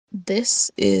This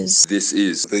is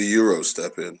the Euro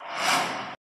Step In.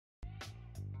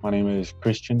 My name is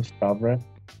Kristiyan Stavrev.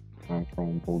 I'm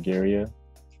from Bulgaria.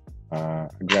 I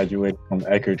graduated from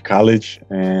Eckerd College,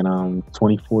 and I'm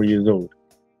 24 years old.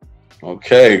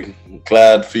 Okay,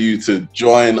 glad for you to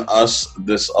join us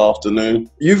this afternoon.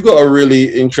 You've got a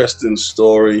really interesting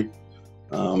story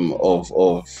of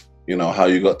how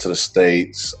you got to the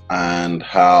States and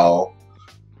how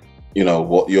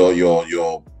what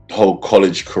your whole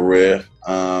college career.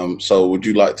 So would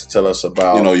you like to tell us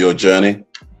about your journey?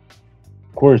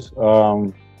 Of course.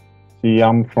 See,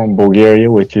 I'm from Bulgaria,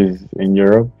 which is in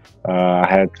Europe. I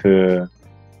had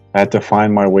to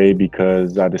find my way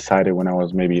because I decided when I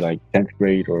was maybe like 10th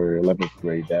grade or 11th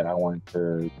grade that I wanted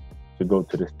to go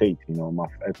to the States.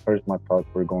 At first my thoughts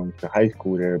were going to high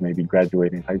school there, maybe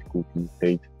graduating high school from the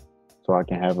States, so I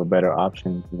can have a better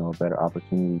option, a better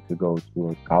opportunity to go to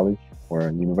a college or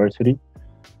a university.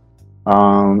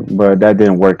 But that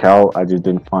didn't work out. I just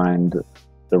didn't find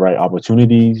the right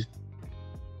opportunities,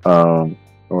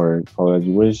 or call it as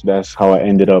you wish. That's how I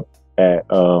ended up at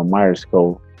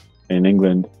Myerscough in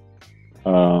England,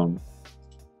 the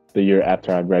year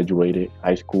after I graduated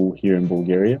high school here in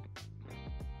Bulgaria.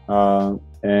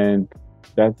 And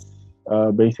that's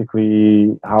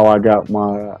basically how I got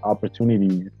my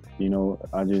opportunities.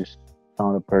 I just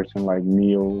found a person like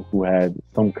Neil who had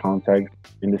some contact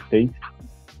in the States.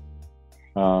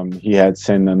 He had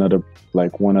sent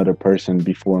one other person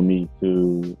before me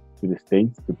to the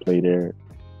States to play there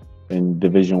in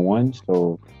Division One.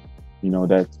 So,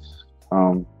 that's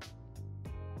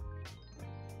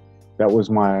that was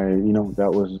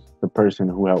that was the person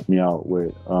who helped me out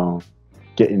with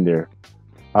getting there.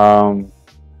 I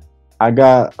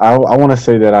want to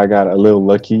say that I got a little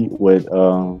lucky with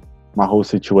my whole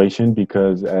situation,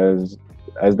 because as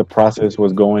the process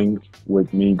was going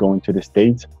with me going to the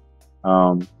States,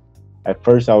 at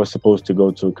first I was supposed to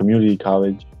go to a community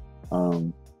college.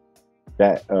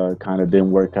 That kind of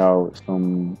didn't work out.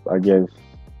 I guess,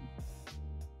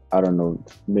 I don't know,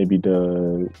 maybe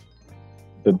the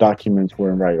documents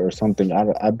weren't right or something.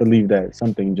 I believe that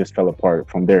something just fell apart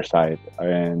from their side,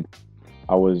 and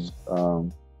I was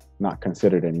not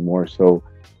considered anymore. So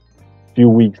a few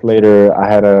weeks later,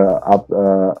 I had a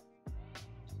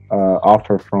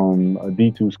offer from a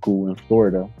D2 school in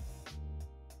Florida,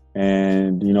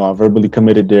 and I verbally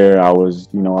committed there. I was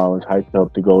hyped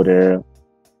up to go there,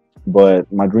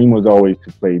 but my dream was always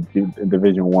to play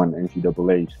Division One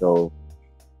NCAA. So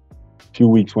a few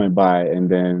weeks went by, and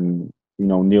then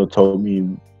Neil told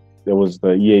me there was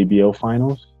the EABL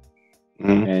finals,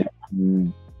 and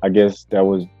I guess that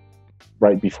was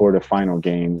right before the final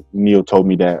game. Neil told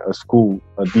me that a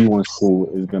D1 school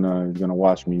is gonna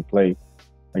watch me play.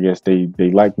 I guess they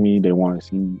like me, they want to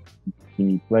see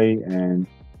me play, and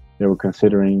they were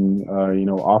considering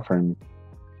offering me.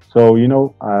 So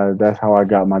that's how I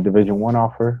got my Division One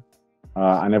offer.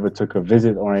 I never took a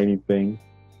visit or anything,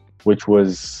 which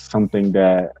was something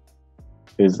that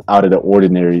is out of the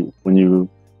ordinary. When you're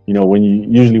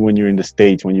in the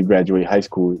States, when you graduate high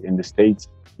school in the States,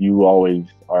 you always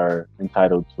are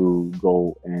entitled to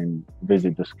go and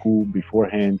visit the school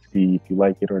beforehand, see if you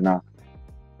like it or not.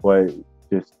 But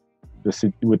just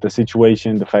with the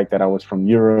situation, the fact that I was from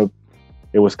Europe,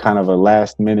 it was kind of a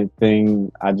last minute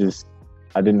thing. I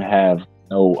didn't have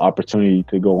no opportunity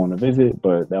to go on a visit,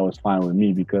 but that was fine with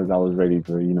me because I was ready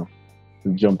to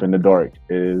jump in the dark.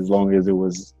 As long as it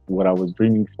was what I was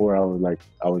dreaming for, I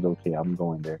was okay. I'm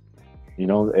going there,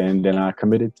 And then I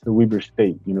committed to Weber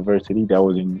State University. That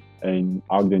was in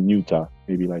Ogden, Utah,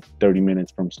 maybe like 30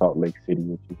 minutes from Salt Lake City,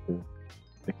 which is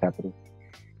the capital.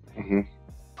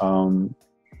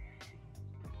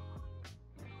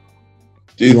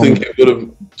 Do you think it would have?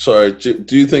 Sorry.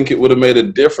 Do you think it would have made a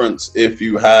difference if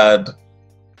you had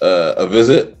a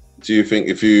visit? Do you think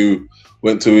if you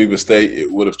went to Weber State, it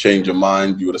would have changed your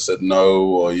mind? You would have said no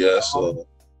or yes? Or...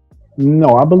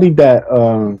 No, I believe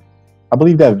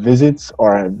that visits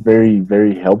are very,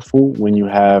 very helpful when you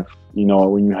have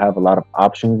a lot of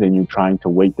options and you're trying to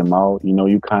wait them out.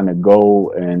 You kind of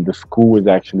go, and the school is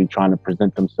actually trying to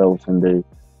present themselves in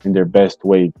their best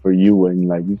way for you, and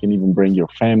you can even bring your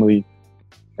family,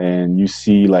 and you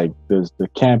see the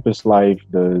campus life,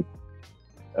 the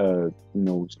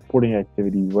sporting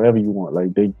activities, whatever you want.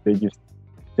 They just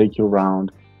take you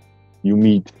around. You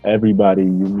meet everybody.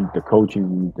 You meet the coaches. You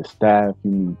meet the staff.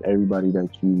 You meet everybody that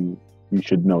you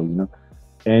should know.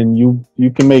 And you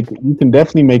can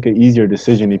definitely make an easier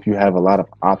decision if you have a lot of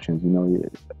options.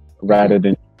 Rather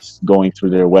than just going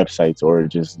through their websites or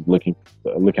just looking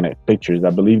at pictures. I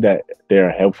believe that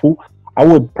they're helpful. I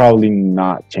would probably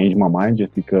not change my mind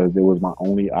just because it was my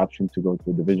only option to go to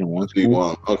a Division I school.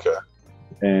 D1. Okay.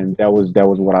 And that was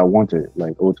what I wanted.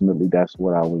 Like ultimately, that's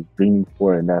what I was dreaming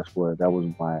for, and that was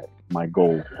my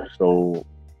goal. So,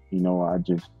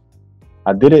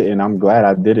 I did it, and I'm glad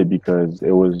I did it because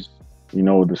it was,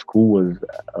 the school was,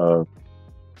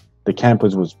 the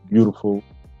campus was beautiful.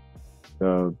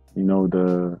 It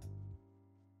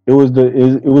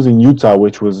was in Utah,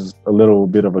 which was a little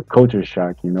bit of a culture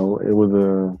shock. It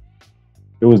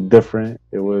was different.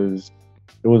 It was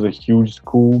a huge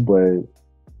school, but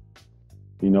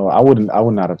I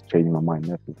would not have changed my mind.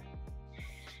 Definitely.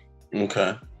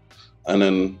 Okay. And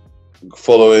then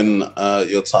following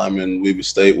your time in Weber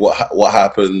State, what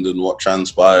happened and what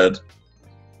transpired?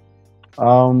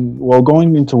 Well,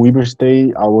 going into Weber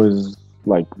State, I was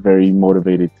like very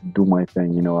motivated to do my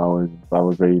thing. I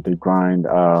was ready to grind.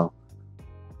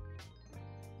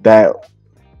 That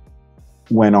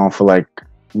went on for like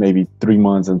maybe 3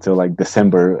 months until like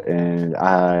December, and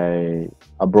I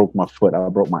broke my foot. I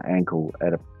broke my ankle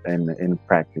in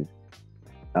practice.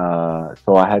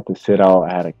 So I had to sit out.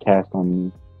 I had a cast on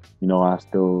me. I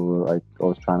still I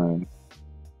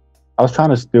was trying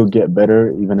to still get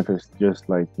better, even if it's just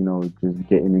like just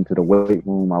getting into the weight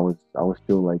room. I was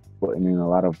still like putting in a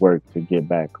lot of work to get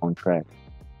back on track.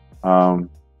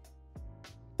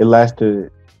 It lasted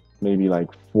maybe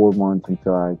like 4 months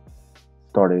until I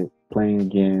started playing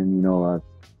again. I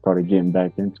started getting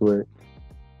back into it.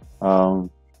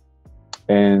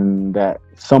 And that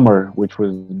summer, which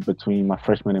was between my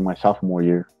freshman and my sophomore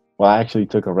year, well, I actually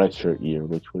took a redshirt year,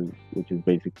 which is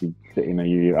basically sitting a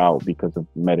year out because of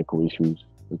medical issues,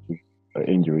 which is an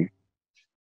injury.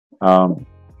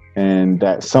 And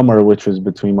that summer, which was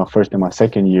between my first and my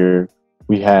second year,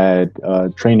 we had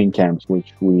training camps,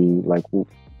 which we like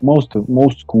most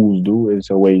schools do.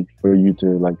 Is a way for you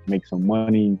to like make some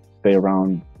money, stay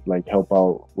around, like help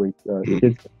out with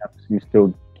kids camps. You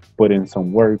still put in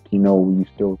some work, you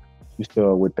still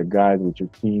with the guys, with your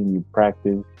team, you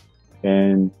practice,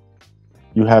 and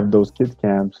you have those kids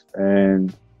camps,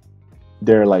 and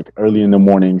they're like early in the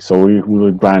morning. So we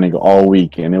were grinding all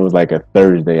week, and it was like a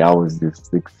Thursday. I was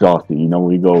just exhausted.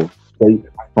 We go straight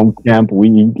from camp, we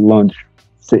eat lunch,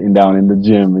 sitting down in the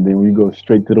gym, and then we go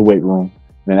straight to the weight room.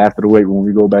 And then after the weight room,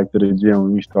 we go back to the gym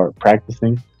and we start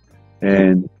practicing.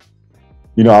 And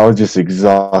I was just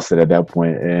exhausted at that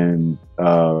point. And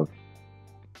I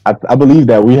believe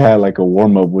that we had like a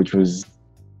warm up, which was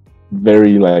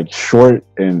very like short,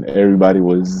 and everybody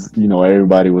was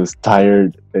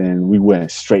tired, and we went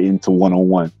straight into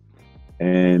 1-on-1.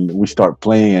 And we start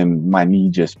playing, and my knee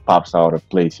just pops out of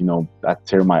place. I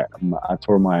tore my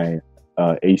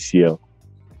ACL.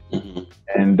 Mm-hmm.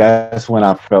 And that's when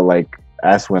I felt like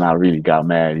I really got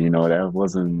mad.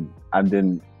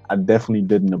 I definitely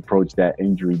didn't approach that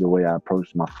injury the way I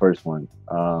approached my first one.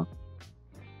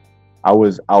 I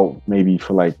was out maybe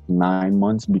for like 9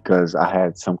 months because I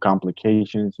had some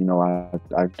complications.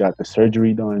 I got the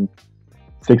surgery done.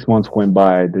 6 months went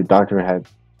by. The doctor had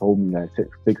told me that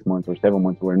 6 months or 7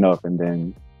 months were enough. And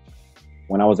then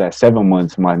when I was at 7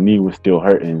 months, my knee was still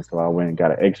hurting. So I went and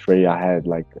got an x-ray. I had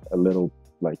like a little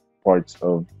like parts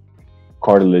of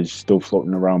cartilage still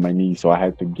floating around my knee. So I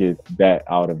had to get that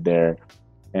out of there.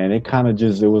 And it kind of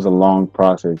it was a long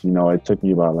process. It took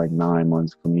me about like 9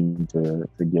 months for me to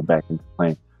get back into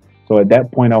playing. So at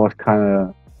that point, I was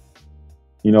kind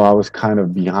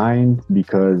of behind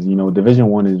because, Division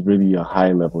I is really a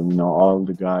high level. All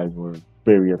the guys were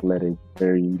very athletic,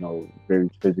 very, very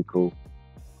physical.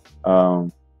 I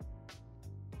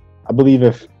believe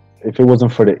if it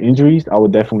wasn't for the injuries, I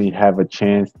would definitely have a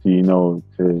chance to,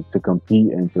 to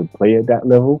compete and to play at that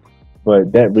level.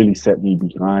 But that really set me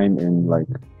behind, and like,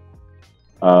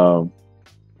 I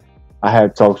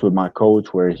had talks with my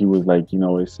coach where he was like,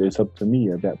 it's up to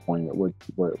me at that point. What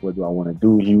do I want to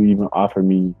do? He even offered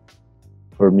me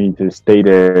for me to stay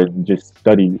there, just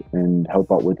study and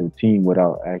help out with the team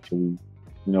without actually,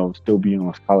 still being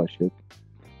on scholarship.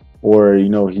 Or, he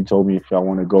told me if I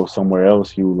want to go somewhere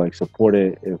else, he would like support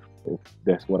it if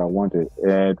that's what I wanted.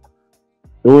 And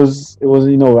it was,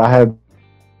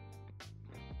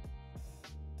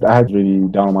 I had really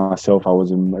down on myself. I was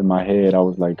in my head. I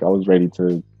was ready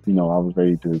to,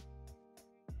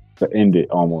 to end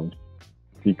it almost,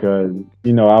 because,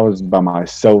 I was by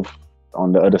myself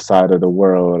on the other side of the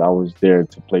world. I was there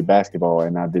to play basketball,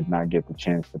 and I did not get the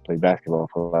chance to play basketball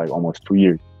for like almost 2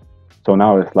 years. So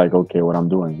now it's like, okay, what I'm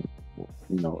doing,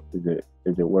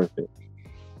 is it worth it?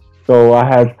 So I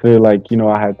had to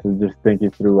I had to just think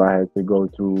it through. I had to go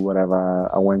through whatever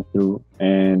I went through,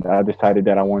 and I decided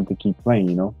that I wanted to keep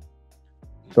playing,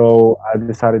 So I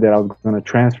decided that I was going to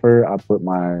transfer. I put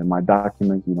my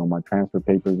documents, my transfer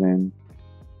papers in.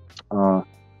 Uh,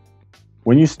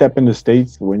 when you step in the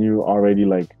States, when you already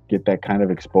like get that kind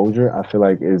of exposure, I feel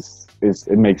like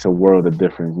it makes a world of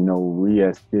difference. Me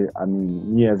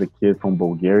as a kid from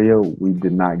Bulgaria, we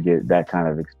did not get that kind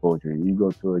of exposure. You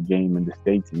go to a game in the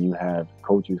States and you have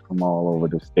coaches from all over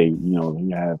the state.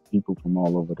 You have people from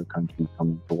all over the country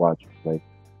coming to watch you play.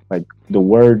 Like the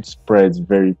word spreads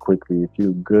very quickly. If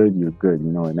you're good, you're good,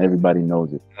 and everybody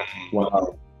knows it.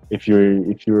 Well, if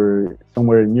you're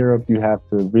somewhere in Europe, you have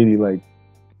to really like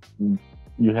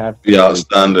you have Be to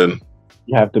outstanding.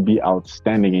 you have to be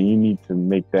outstanding, and you need to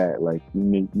make that like you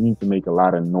need to make a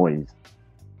lot of noise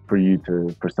for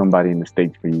somebody in the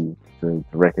States for you to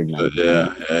recognize.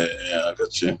 Yeah, I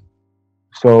got you.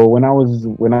 So when I was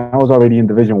already in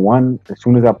Division 1, as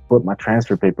soon as I put my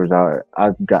transfer papers out,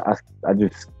 I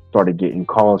just started getting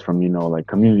calls from like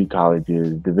community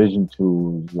colleges, Division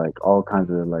 2, like all kinds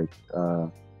of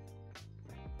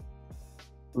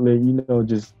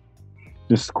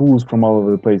just schools from all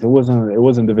over the place. It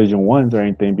wasn't Division 1s or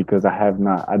anything because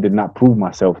I did not prove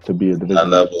myself to be a Division. That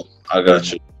level, I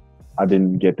got you. I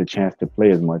didn't get the chance to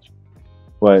play as much,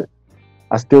 but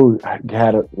I still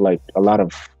had a lot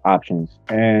of options,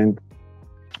 and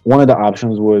one of the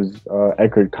options was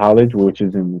Eckerd College, which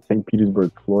is in St.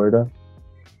 Petersburg, Florida.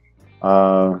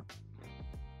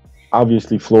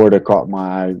 Obviously, Florida caught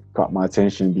my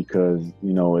attention because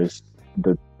it's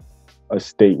a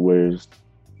state where it's,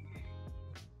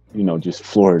 just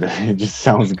Florida. It just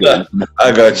sounds good.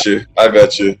 I got you.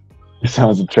 It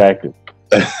sounds attractive.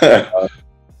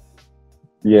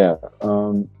 Yeah.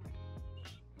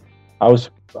 I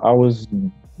was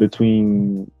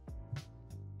between.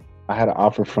 I had an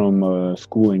offer from a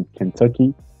school in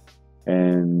Kentucky,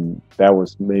 and that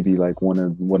was maybe like one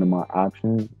of my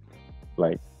options,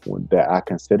 like that I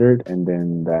considered, and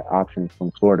then that option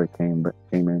from Florida came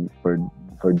in for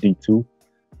D2,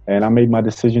 and I made my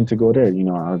decision to go there.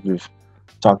 I just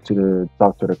talked to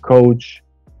the coach.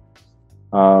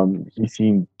 He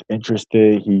seemed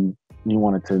interested. He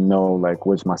wanted to know like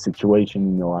what's my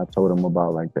situation. I told him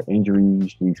about like the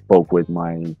injuries. He spoke with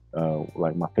my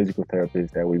my physical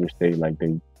therapist that we would stay like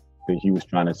that he was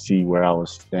trying to see where I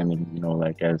was standing,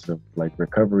 like as of like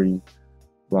recovery,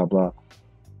 blah blah.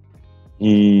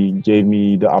 He gave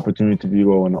me the opportunity to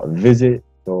go on a visit.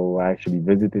 So I actually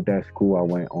visited that school. I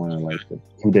went on like a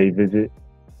 2-day visit.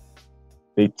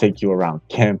 They take you around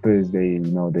campus. They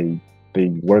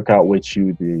work out with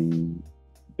you.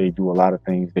 They do a lot of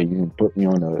things. They even put me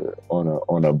on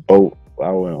a boat.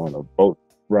 I went on a boat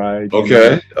ride.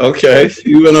 Okay.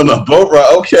 You went on a boat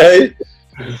ride. Okay.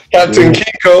 Captain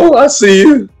KIKO, I see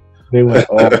you. They went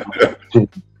all.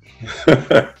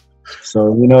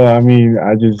 So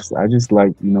I just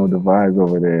like the vibes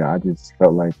over there. I just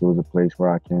felt like it was a place where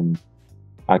I can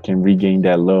regain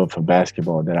that love for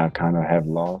basketball that I kind of have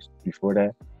lost before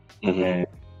that. Mm-hmm. And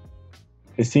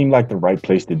it seemed like the right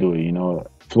place to do it.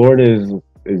 Florida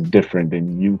is different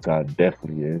than Utah.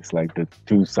 Definitely, it's like the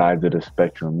two sides of the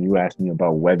spectrum. You asked me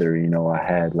about weather. I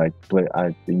had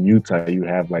in Utah you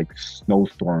have like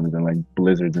snowstorms and like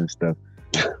blizzards and stuff.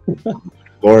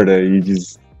 Florida,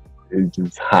 it's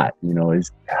just hot.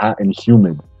 It's hot and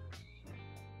humid.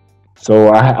 So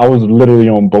I was literally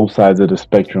on both sides of the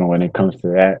spectrum when it comes to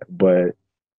that. But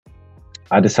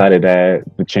I decided that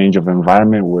the change of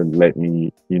environment would let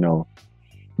me,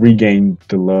 regain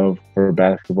the love for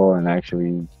basketball and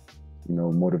actually,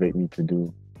 motivate me to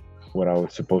do what I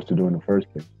was supposed to do in the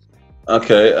first place.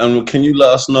 Okay, and can you let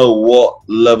us know what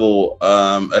level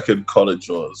Eckerd College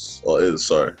was or is?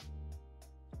 Sorry.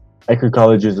 Eckerd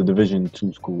College is a Division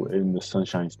 2 school in the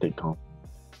Sunshine State Conference.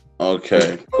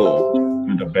 Okay, cool.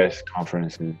 One of the best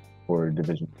conferences for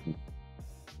Division 2.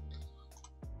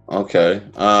 Okay.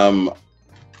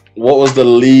 What was the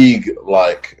league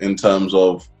like in terms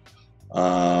of,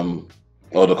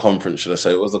 or the conference, should I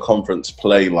say? What was the conference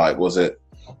play like? Was it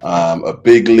a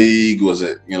big league? Was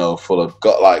it, full of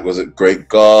was it great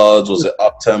guards? Was it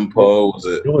up tempo? Was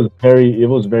it? It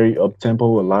was very up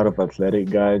tempo. A lot of athletic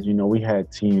guys. We had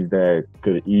teams that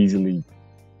could easily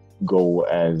go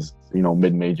as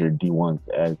mid-major D1s.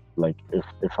 As like if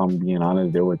I'm being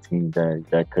honest, there were teams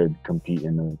that could compete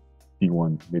in the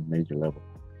D1 mid-major level.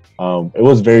 It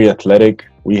was very athletic.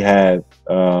 We had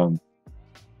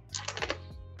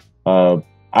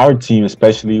our team,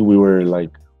 especially,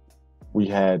 we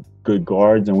had good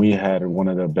guards and we had one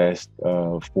of the best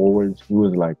forwards. He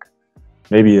was like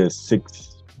maybe a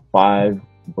 6'5",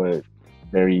 but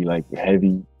very like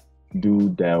heavy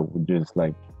dude that would just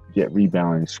like get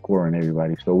rebound and score on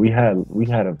everybody. So we had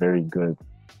a very good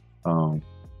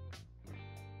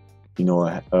you know,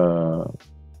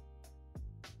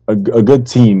 a good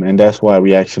team, and that's why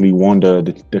we actually won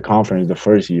the conference the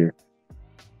first year.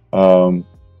 Um,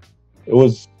 it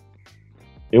was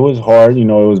it was hard, you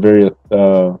know. It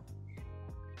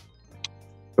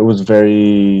was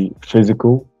very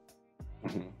physical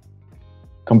Mhm.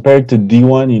 compared to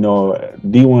D1. You know,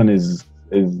 D1 is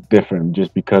different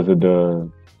just because of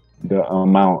the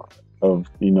amount of,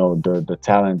 you know, the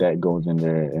talent that goes in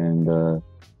there, and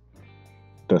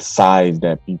the size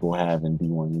that people have in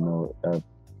D1. You know,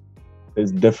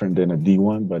 it's different than a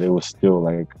D1, but it was still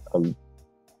like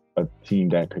a team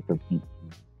that could compete.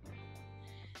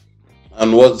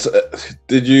 And what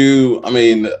did you? I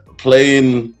mean,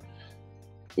 playing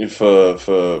for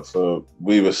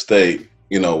Weaver State,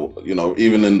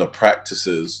 even in the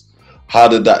practices, how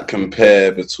did that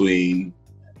compare between,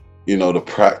 the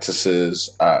practices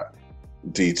at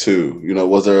D2? You know,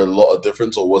 was there a lot of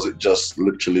difference, or was it just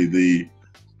literally the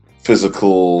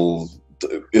physical?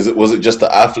 Was it just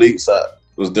the athletes that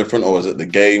was different, or was it the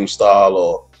game style,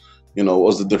 or what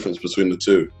was the difference between the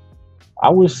two? I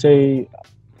would say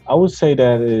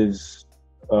that is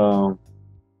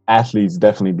athletes,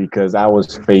 definitely, because I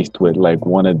was faced with like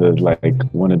one of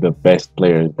the best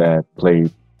players that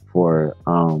played for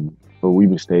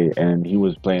Weber State, and he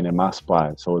was playing in my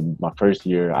spot. So my first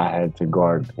year, I had to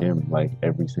guard him like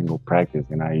every single practice,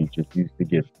 and I just used to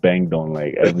get banged on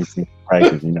like every single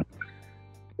practice. You know,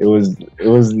 it was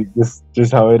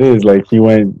just how it is. Like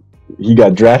he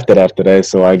got drafted after that,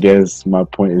 so I guess my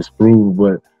point is proved.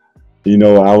 But you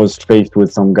know, I was faced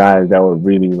with some guys that were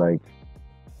really like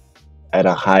at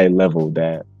a high level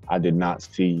that I did not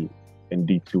see in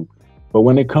D2. But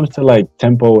when it comes to like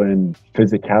tempo and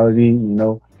physicality, you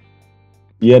know,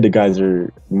 yeah, the guys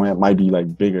might be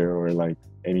like bigger or like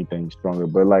anything stronger,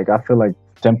 but like I feel like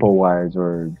tempo wise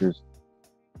or just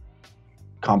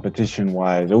competition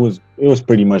wise, it was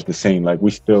pretty much the same. Like we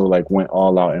still like went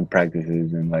all out in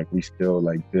practices, and like we still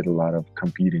like did a lot of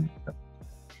competing.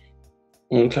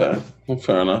 Okay, well,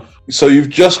 fair enough. So you've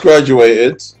just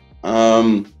graduated.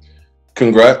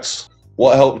 Congrats.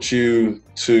 What helped you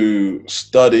to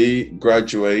study,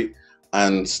 graduate,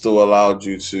 and still allowed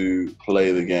you to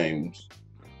play the games?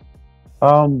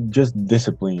 Just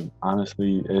discipline.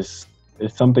 Honestly, it's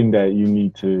something that you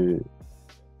need to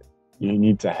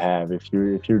have if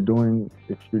you're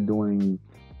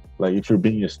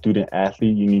being a student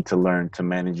athlete. You need to learn to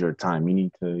manage your time. You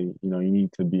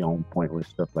need to be on point with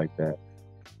stuff like that.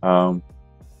 um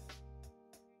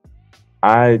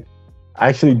I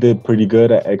actually did pretty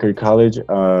good at Eckerd College.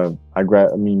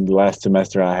 Last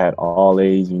semester I had all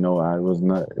A's. You know, I was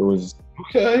not. It was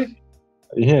Okay.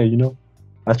 yeah. You know,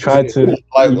 I tried to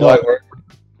Light work.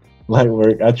 light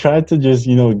work. I tried to just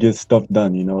get stuff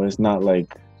done. You know, it's not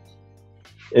like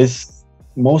it's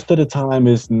most of the time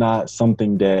it's not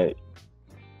something that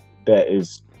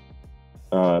is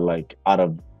like out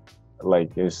of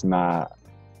like it's not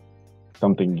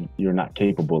something you're not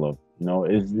capable of. You know,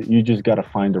 is you just got to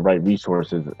find the right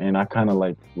resources. And I kind of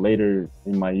like later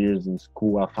in my years in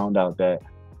school, I found out that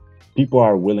people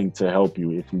are willing to help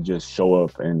you if you just show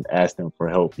up and ask them for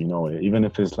help. You know, even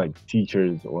if it's like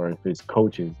teachers or if it's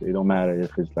coaches, it don't matter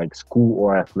if it's like school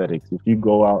or athletics. If you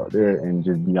go out there and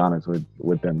just be honest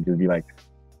with them, just be like,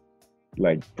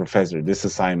 professor, this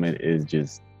assignment is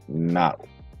just not,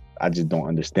 I just don't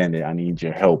understand it. I need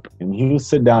your help. And he will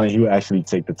sit down and he will actually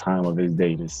take the time of his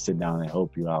day to sit down and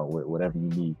help you out with whatever you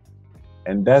need.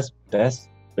 And that's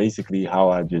basically how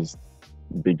I just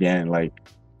began like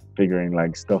figuring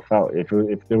like stuff out. If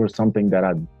there was something that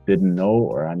I didn't know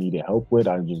or I needed help with,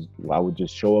 I would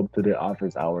just show up to the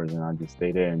office hours and I just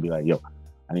stay there and be like, yo,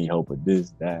 I need help with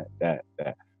this, that.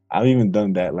 I've even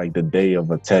done that like the day of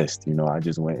a test. You know, I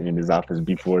just went in his office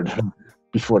before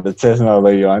the test, and I was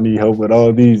like, yo, I need help with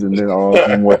all these, and then all of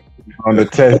them went on the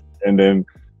test, and then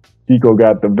KIKO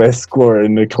got the best score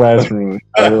in the classroom.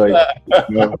 I was like,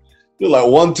 You're like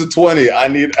 1 to 20. I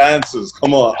need answers.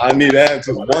 Come on, I need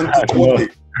answers. 1 to 20.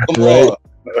 Come right?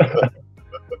 on.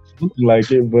 Something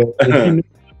like it, but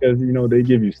because they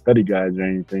give you study guides or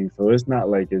anything, so it's not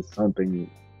like it's something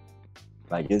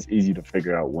like it's easy to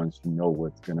figure out once you know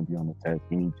what's going to be on the test.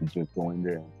 You need to just go in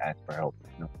there and ask for help.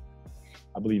 You know,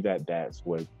 I believe that's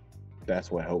what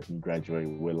helped me graduate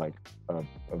with like a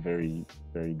very,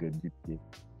 very good GPA.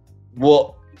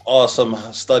 What are some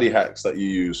study hacks that you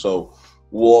use? So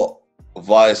what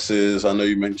vices, I know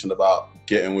you mentioned about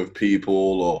getting with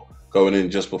people or going in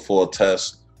just before a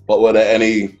test, but were there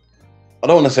any, I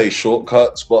don't want to say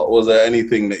shortcuts, but was there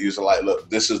anything that you was like, look,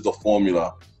 this is the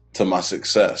formula to my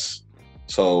success?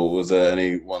 So was there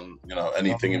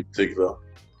anything in particular?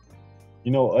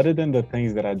 You know, other than the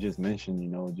things that I just mentioned, you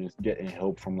know, just getting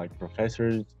help from like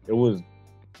professors, it was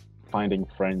finding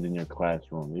friends in your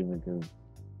classroom, even because,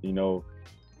 you know,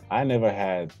 I never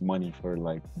had money for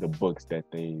like the books that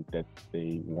they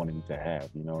wanted me to have.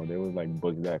 You know, there was like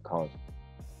books that cost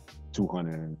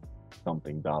 200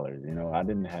 something dollars. You know, I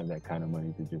didn't have that kind of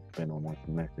money to just spend on one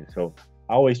semester. So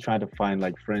I always try to find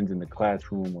like friends in the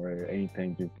classroom or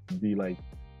anything, just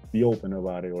be open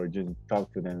about it or just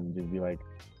talk to them and just be like,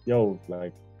 yo,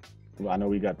 like I know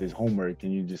we got this homework.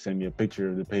 Can you just send me a picture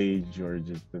of the page or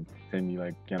just send me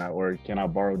like, can I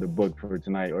borrow the book for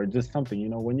tonight or just something, you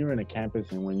know, when you're in a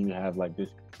campus and when you have like this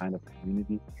kind of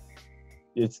community,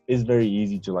 it's very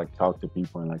easy to like talk to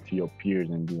people and like to your peers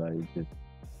and be like, just,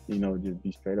 you know, just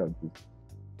be straight up, just,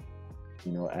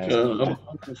 you know, ask Yeah,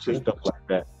 for stuff like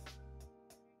that.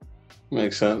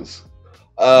 makes sense.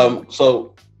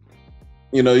 So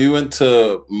you know, you went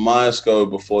to Myerscough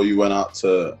before you went out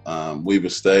to Weber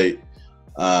State.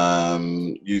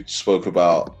 You spoke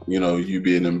about, you know, you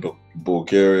being in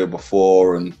Bulgaria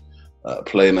before and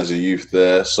playing as a youth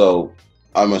there. So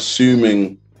I'm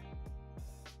assuming,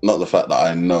 not the fact that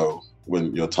I know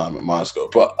when your time at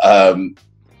Myerscough, but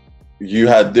you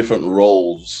had different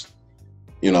roles,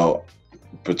 you know,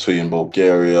 between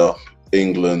Bulgaria,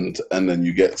 England, and then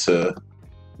you get to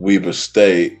Weber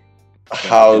State.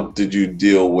 How did you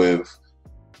deal with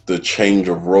the change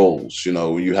of roles? You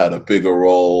know, you had a bigger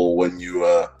role when you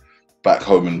were back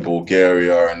home in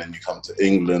Bulgaria, and then you come to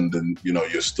England, and you know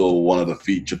you're still one of the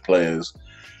featured players.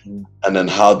 And then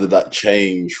how did that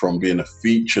change from being a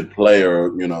featured player,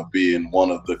 you know, being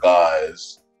one of the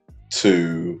guys,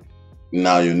 to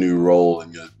now your new role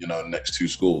in your, you know, next two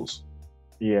schools?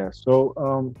 Yeah,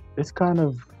 so it's kind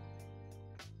of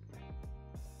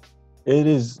it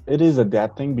is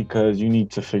adapting because you need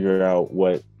to figure out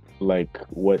what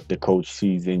the coach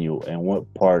sees in you and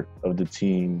what part of the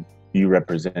team you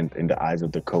represent in the eyes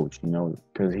of the coach, you know,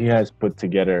 because he has put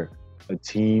together a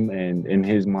team and in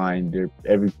his mind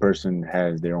every person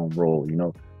has their own role, you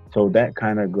know. So that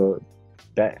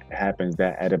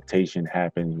adaptation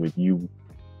happens with you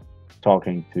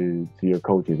talking to your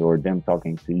coaches or them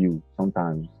talking to you.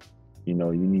 Sometimes, you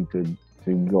know, you need to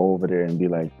go over there and be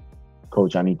like,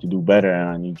 coach, I need to do better, and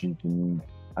I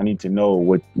need to know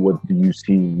what do you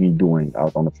see me doing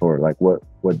out on the floor? Like what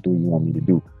do you want me to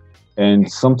do?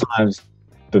 And sometimes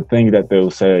the thing that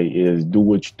they'll say is do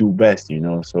what you do best, you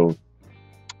know. So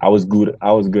I was good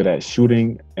at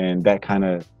shooting, and that kind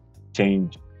of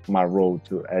changed my role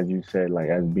to, as you said, like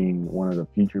as being one of the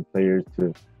featured players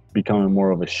to becoming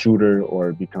more of a shooter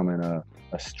or becoming a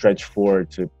stretch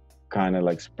forward to kind of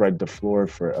like spread the floor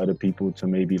for other people to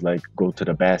maybe like go to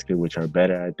the basket, which are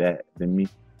better at that than me.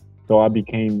 So I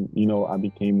became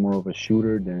more of a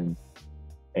shooter than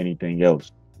anything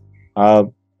else. Uh,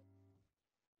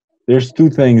 there's two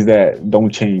things that don't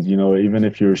change, you know, even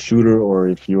if you're a shooter or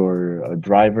if you're a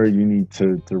driver, you need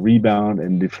to rebound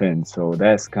and defend. So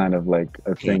that's kind of like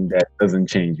a thing that doesn't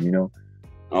change, you know.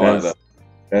 I like That's that.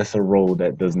 that's a role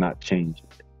that does not change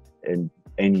in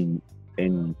any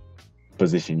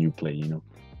position you play, you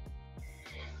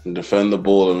know. Defend the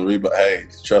ball and rebound. Hey,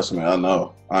 trust me, I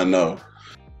know. I know.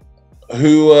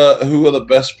 Who are the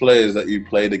best players that you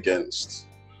played against,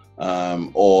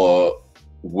 or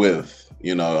with?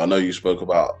 You know, I know you spoke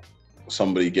about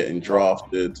somebody getting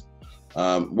drafted.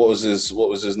 What was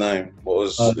his name? What Uh,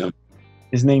 was, you know,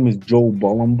 his name is Joe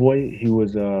Bolomboy. He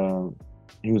was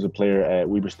a player at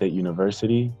Weber State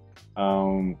University.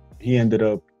 He ended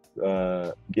up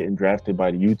getting drafted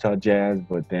by the Utah Jazz,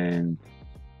 but then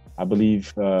I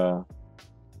believe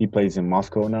he plays in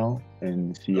Moscow now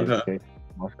in okay. CSK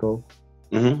Moscow.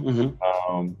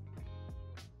 Mm-hmm. Um,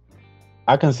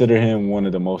 I consider him one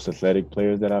of the most athletic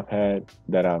players that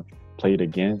I've played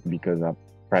against because I've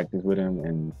practiced with him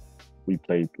and we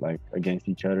played like against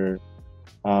each other.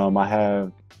 I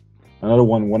have another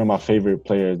one of my favorite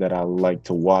players that I like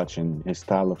to watch, and his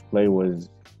style of play was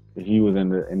he was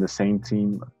in the same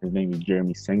team. His name is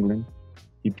Jeremy Senglin.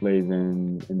 He plays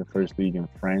in the first league in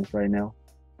France right now.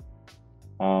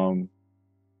 Um,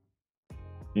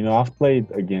 you know, I've played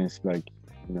against like,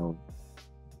 you know,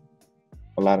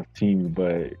 a lot of teams,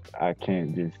 but I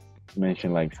can't just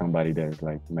mention like somebody that's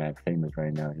like mad famous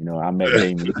right now. You know, I met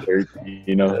Damon Lillard,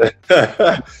 you know.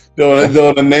 Don't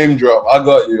want to name drop. I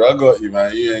got you. I got you,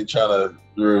 man. You ain't trying to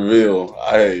reveal.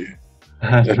 Hey,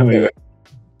 I know you.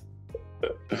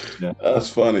 Yeah. that's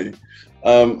funny.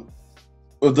 Um,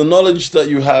 with the knowledge that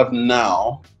you have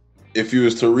now, if you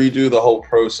was to redo the whole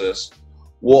process,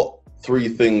 what three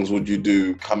things would you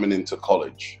do coming into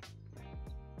college?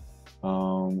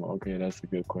 Okay, that's a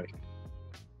good question.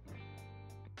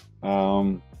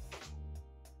 Um,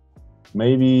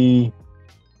 maybe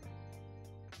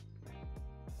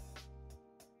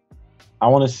I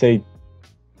want to say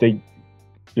they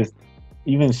just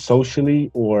even socially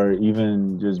or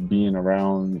even just being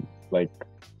around like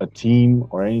a team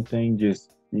or anything,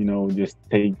 just just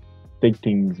take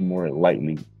things more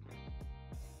lightly,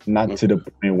 not to the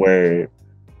point where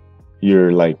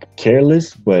you're like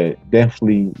careless, but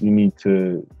definitely you need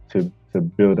to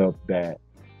build up that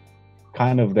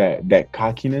kind of that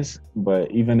cockiness.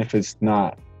 But even if it's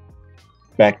not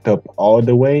backed up all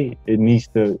the way, it needs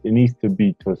to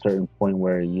be to a certain point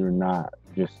where you're not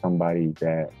just somebody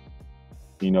that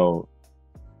you know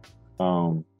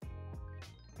um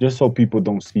just so people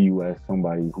don't see you as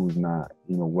somebody who's not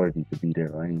worthy to be there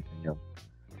or anything else.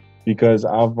 Because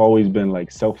I've always been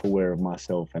like self-aware of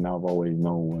myself, and I've always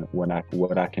known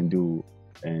what I can do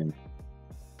and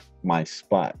my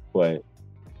spot. But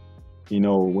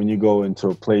when you go into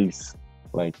a place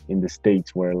like in the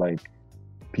States where like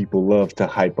people love to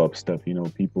hype up stuff,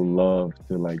 people love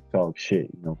to like talk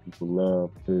shit, people love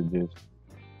to just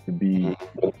to be,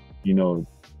 you know,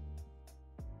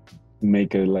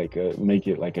 make it like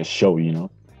a show.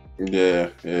 Yeah.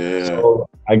 So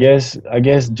I guess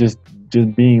just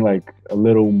being like a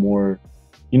little more,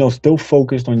 still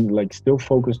focused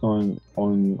on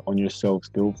on yourself,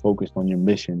 still focused on your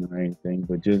mission or anything,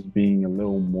 but just being a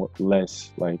little more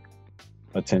less like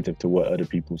attentive to what other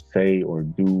people say or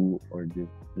do, or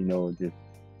just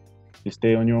just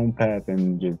stay on your own path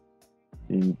and just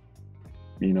you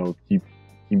keep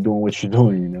doing what you're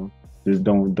doing. Just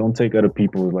don't take other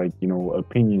people's like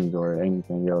opinions or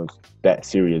anything else that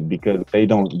serious, because they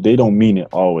don't mean it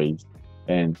always,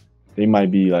 and they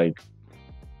might be like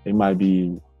they might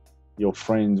be your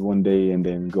friends one day and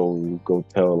then go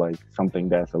tell like something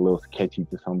that's a little sketchy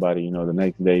to somebody the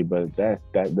next day, but that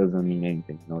doesn't mean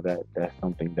anything. That's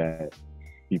something that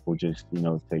people just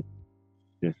take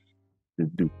just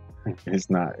just do.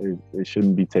 It's not it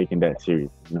shouldn't be taken that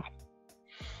serious.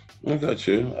 I got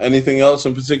you. Anything else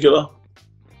in particular?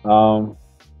 um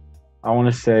I want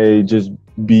to say just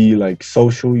be like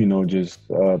social, just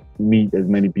meet as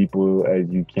many people as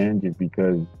you can, just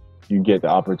because you get the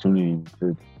opportunity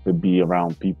to be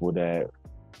around people that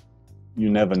you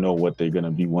never know what they're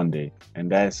gonna be one day,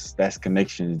 and that's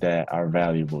connections that are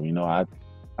valuable.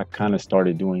 I kind of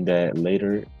started doing that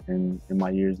later in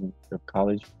my years of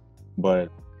college,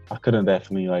 but I could have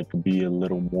definitely like be a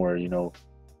little more,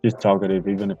 just talkative,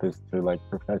 even if it's to like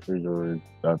professors or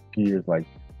peers, like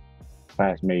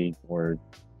classmates, or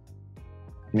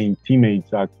I mean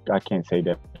teammates. I can't say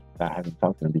that I haven't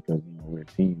talked to them, because we're a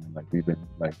team and like we've been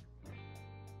like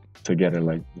together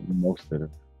like most of the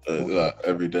Like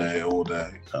every day, all day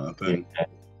kind of thing.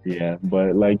 yeah.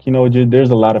 But like just,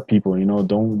 there's a lot of people.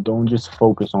 Don't just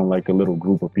focus on like a little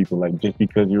group of people. Like just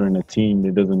because you're in a team,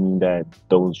 it doesn't mean that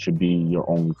those should be your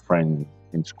only friends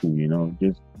in school.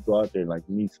 Just go out there, like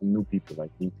meet some new people, like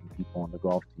meet some people on the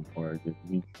golf team, or just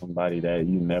meet somebody that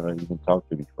you never even talked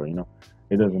to before.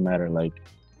 It doesn't matter. Like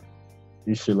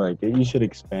you should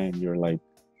expand your like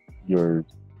your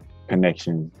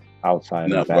connections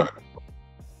outside of that. Network.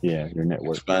 Yeah, your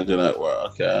network. Expand your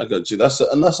network. Okay, I got you. That's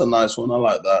a nice one. I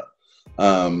like that.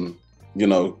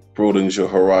 Broadens your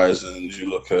horizons. You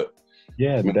look at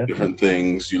Yeah, definitely. different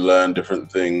things. You learn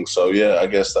different things. So yeah, I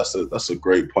guess that's a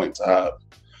great point to have.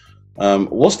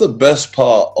 What's the best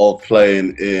part of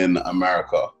playing in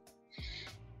America?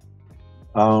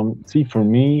 See, for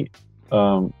me,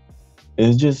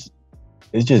 it's just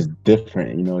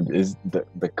different. Is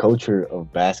the culture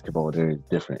of basketball there is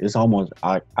different. It's almost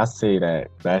I say that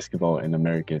basketball in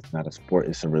America is not a sport,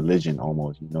 it's a religion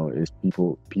almost. It's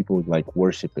people like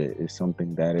worship it. It's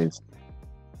something that is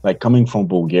like coming from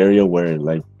Bulgaria, where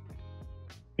like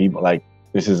people like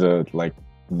this is a like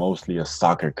mostly a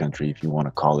soccer country, if you want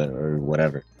to call it, or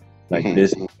whatever. Like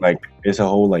this, like it's a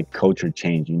whole like culture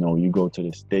change. You go to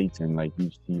the States and like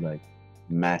you see like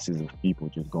masses of people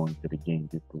just going to the game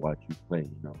just to watch you play.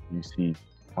 You see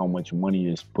how much money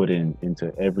is put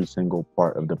into every single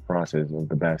part of the process of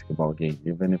the basketball game,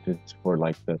 even if it's for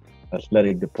like the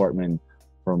athletic department,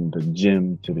 from the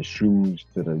gym to the shoes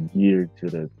to the gear to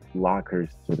the lockers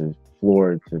to the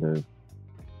floor to the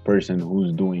person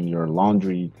who's doing your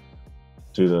laundry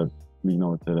to the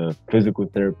to the physical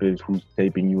therapist who's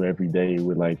taping you every day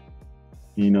with like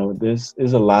this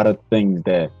is a lot of things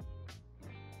that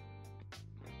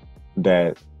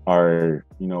are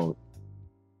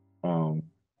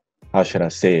how should I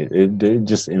say it, they're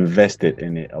just invested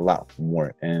in it a lot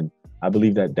more, and I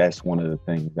believe that that's one of the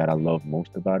things that I love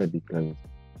most about it, because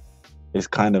it's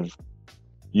kind of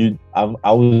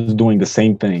I was doing the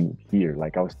same thing here.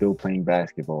 Like I was still playing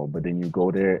basketball, but then you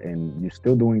go there and you're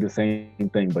still doing the same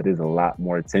thing, but there's a lot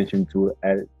more attention to it,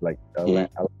 added, like a lot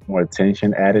more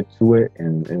attention added to it,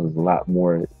 and it was a lot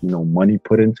more, money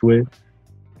put into it,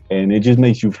 and it just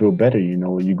makes you feel better.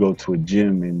 You go to a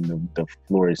gym and the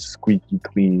floor is squeaky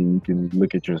clean. You can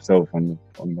look at yourself on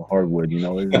the hardwood.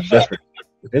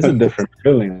 It's a different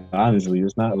feeling. Honestly,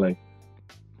 it's not like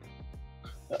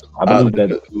I believe that.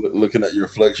 Looking at your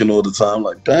reflection all the time,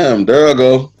 like, damn, there I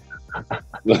go. I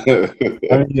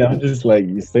mean, I'm just like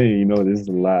you're saying, this is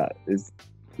a lot.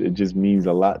 It just means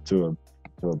a lot to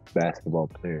a basketball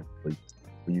player for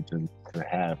you to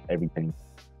have everything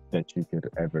that you could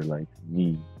ever like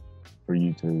need for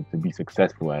you to be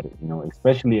successful at it.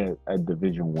 Especially at a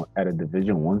Division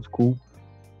 1 school.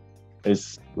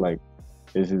 It's like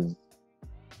this is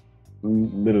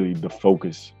literally the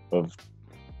focus of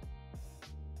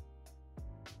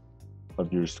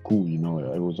your school.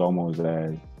 It was almost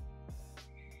as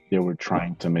they were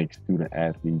trying to make student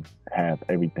athletes have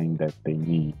everything that they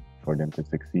need for them to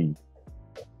succeed.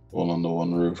 All under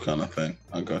one roof kind of thing.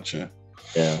 I got you.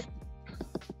 Yeah.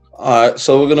 All right,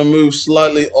 so we're gonna move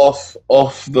slightly off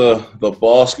the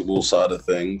basketball side of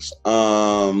things.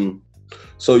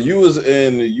 So you was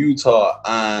in Utah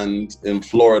and in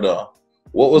Florida.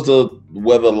 What was the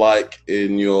weather like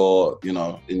in your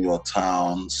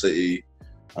town, city?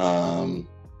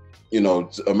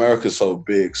 America's so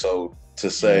big, so to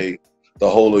say the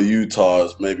whole of Utah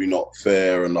is maybe not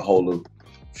fair and the whole of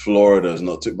Florida is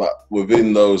not too, but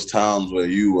within those towns where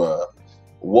you were,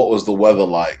 what was the weather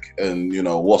like, and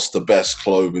what's the best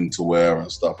clothing to wear and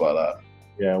stuff like that?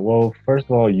 Yeah, well, first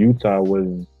of all, Utah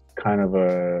was kind of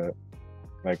a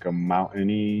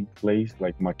mountainy place.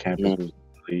 Like my campus was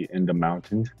really in the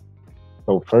mountains.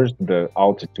 So first, the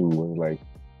altitude was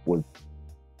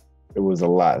it was a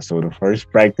lot. So the first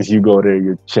practice you go there,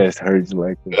 your chest hurts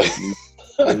like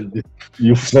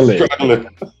you feel it.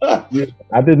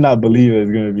 I did not believe it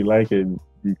was gonna be like it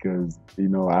because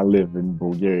I live in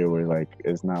Bulgaria where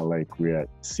it's not like we're at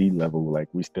sea level. Like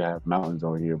we still have mountains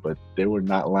over here, but they were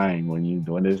not lying when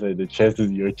they said your chest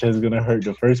is gonna hurt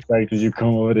the first practice you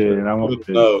come over there, and I'm over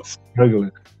there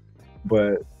struggling.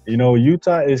 But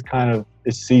Utah is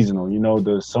it's seasonal.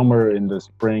 The summer and the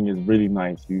spring is really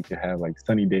nice. You can have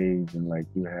sunny days and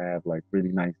you have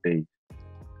really nice days.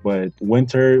 But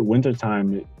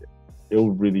wintertime,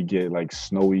 it'll really get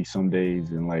snowy some days,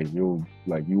 and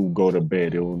you'll go to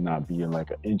bed, it will not be an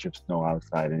inch of snow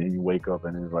outside, and then you wake up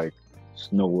and it's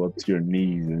snow up to your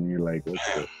knees, and you're like,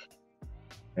 what's this?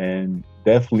 And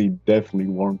definitely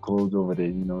warm clothes over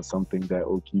there. Something that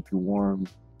will keep you warm,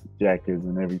 jackets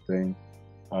and everything.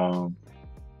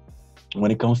 When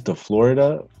it comes to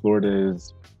Florida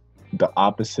is the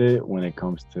opposite when it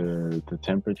comes to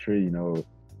temperature.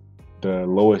 The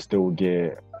lowest it will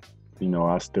get,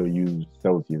 I still use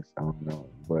Celsius. I don't know,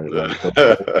 but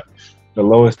the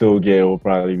lowest it will get will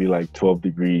probably be 12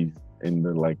 degrees in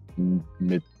the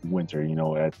mid-winter.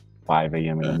 At 5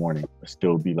 a.m. in the morning,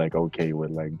 still be okay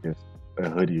with just a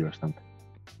hoodie or something.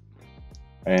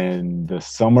 And the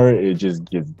summer, it just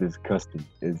gets disgusting.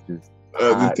 It's just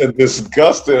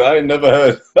disgusting. I ain't never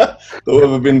heard the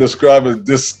weather been described as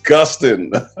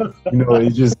disgusting.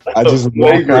 It's just I just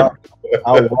walk out.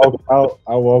 I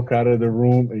walk out of the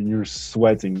room and you're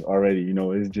sweating already.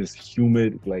 It's just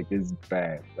humid. It's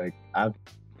bad.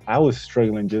 I was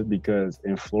struggling just because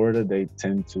in Florida they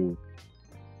tend to,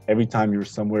 every time you're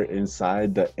somewhere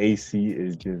inside, the AC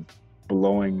is just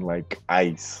blowing like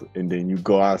ice, and then you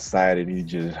go outside and it's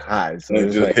just hot. So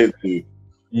it just hit you.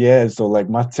 Yeah, so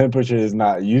my temperature is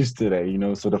not used to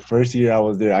that, So the first year I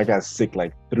was there, I got sick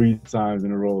 3 times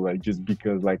in a row, just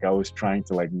because I was trying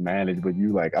to manage, but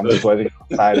I'm sweating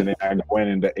outside and then I go in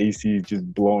and the AC is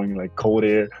just blowing cold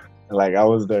air. And I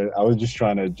was there, I was just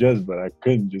trying to adjust, but I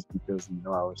couldn't just because I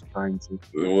was trying to.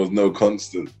 There was no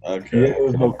constant. Okay. Yeah, there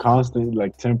was no constant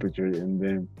temperature, and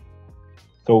then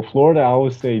so Florida, I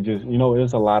would say just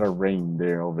there's a lot of rain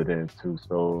there over there too,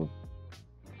 so.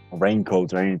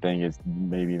 Raincoats or anything is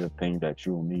maybe the thing that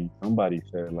you'll need. Somebody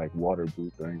said water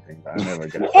boots or anything, but I never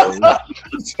got those.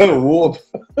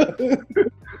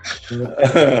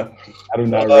 I do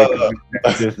not recommend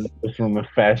this from a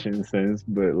fashion sense,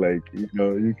 but you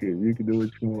can do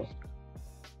what you want.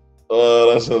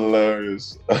 Oh, that's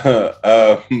hilarious.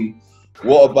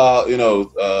 What about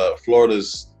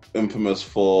Florida's infamous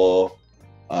for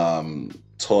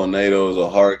tornadoes or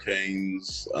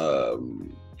hurricanes,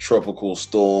 tropical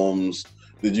storms.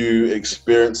 Did you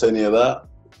experience any of that?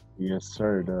 Yes,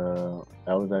 sir.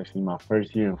 That was actually my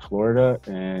first year in Florida,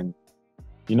 and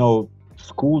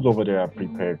schools over there are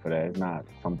prepared for that. It's not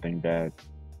something that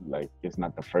like it's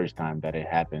not the first time that it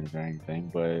happens or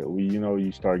anything, but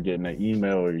you start getting an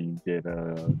email or you get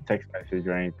a text message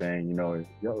or anything,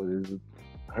 yo, there's a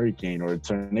hurricane or a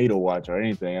tornado watch or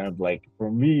anything. I'm like,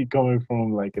 for me coming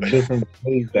from like a different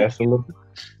place, it's a little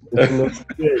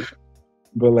scary.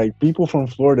 But like people from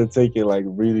Florida take it like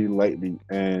really lightly.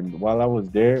 And while I was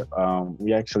there,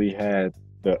 we actually had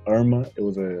the Irma. It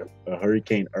was a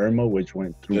Hurricane Irma, which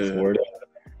went through Florida.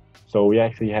 So we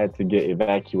actually had to get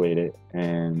evacuated,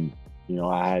 and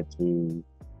I had to,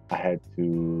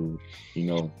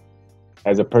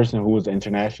 as a person who was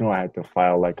international, I had to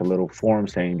file like a little form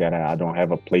saying that I don't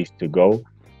have a place to go.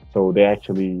 So they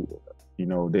actually,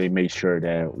 they made sure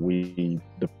that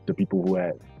the people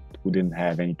who didn't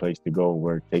have any place to go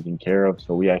were taken care of.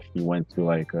 So we actually went to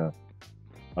like a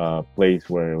place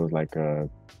where it was like a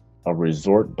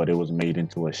resort, but it was made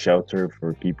into a shelter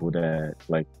for people that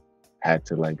like had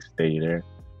to like stay there.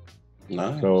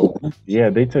 Nice. So yeah,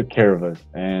 they took care of us,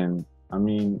 and I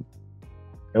mean,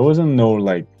 there wasn't no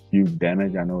like huge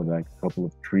damage. I know like a couple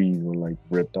of trees were like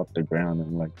ripped off the ground,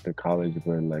 and like the college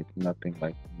were like nothing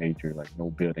like major, like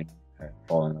no building had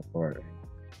fallen apart.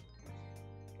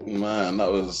 Man,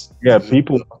 that was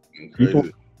people.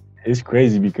 It's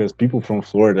crazy because people from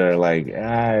Florida are like,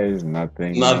 it's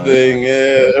nothing. Nothing,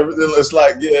 yeah. Everything looks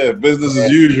like, business as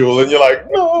usual. And you're like,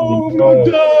 no, I'm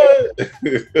gonna die.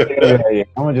 Yeah,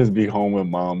 I'm gonna just be home with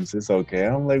moms. It's okay.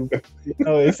 I'm like,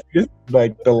 it's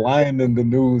like the line in the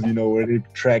news, where they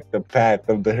track the path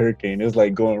of the hurricane. It's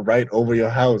like going right over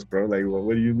your house, bro. Like, well,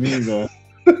 what do you mean?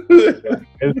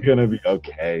 It's gonna be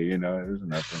okay, there's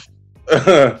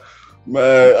nothing.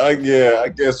 Man, I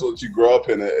guess once you grow up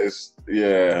in it, it's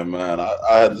man.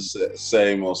 I had the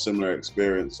same or similar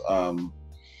experience.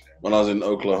 When I was in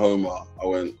Oklahoma, I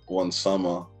went one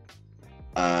summer,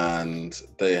 and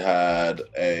they had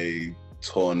a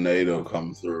tornado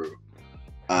come through,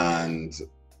 and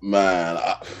man,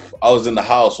 I was in the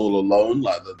house all alone,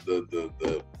 like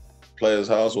the player's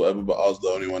house, or whatever. But I was the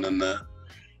only one in there,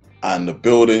 and the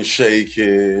building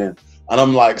shaking. And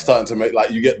I'm like starting to make,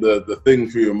 like, you get the thing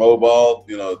for your mobile,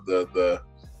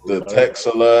 the text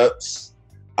alerts,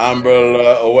 Amber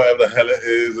Alert or whatever the hell it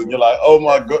is. And you're like, oh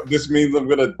my God, this means I'm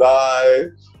going to die.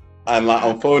 And like,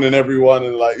 I'm phoning everyone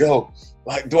and like, yo,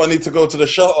 like, do I need to go to the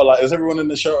shelter? Like, is everyone in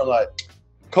the shelter? Like,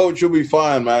 coach, you'll be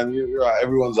fine, man. You're right.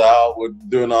 Everyone's out. We're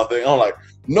doing our thing. I'm like,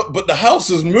 no, but the house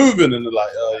is moving. And they're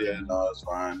like, oh yeah, no, it's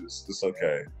fine. It's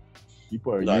okay.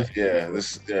 People are like,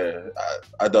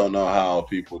 I don't know how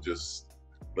people just,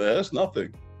 it's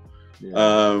nothing.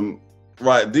 Yeah.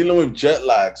 Right, dealing with jet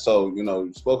lag. So,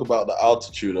 you spoke about the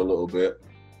altitude a little bit,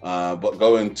 but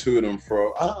going to and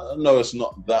fro, I know it's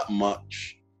not that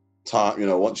much time.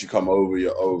 Once you come over,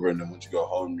 you're over, and then once you go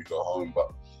home, you go home.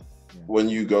 But when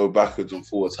you go backwards and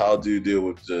forwards, how do you deal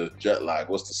with the jet lag?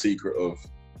 What's the secret of,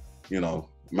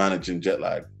 managing jet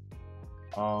lag?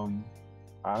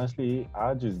 Honestly,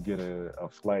 I'll just get a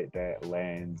flight that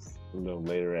lands a little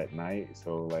later at night.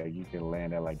 So like you can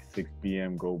land at like 6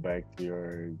 p.m., go back to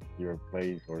your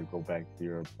place or go back to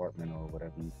your apartment or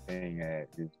whatever you're staying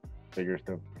at. Just figure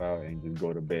stuff out and just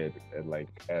go to bed at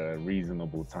a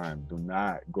reasonable time. Do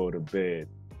not go to bed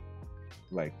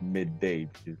like midday,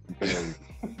 just because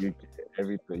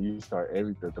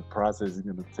the process is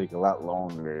gonna take a lot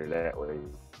longer that way.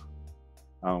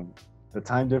 The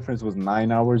time difference was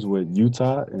 9 hours with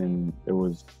Utah, and it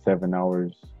was 7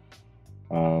 hours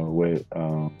with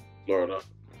Florida.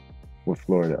 With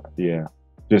Florida, yeah,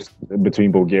 just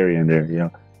between Bulgaria and there, yeah.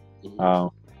 Mm-hmm.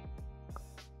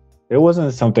 It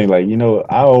wasn't something like,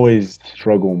 I always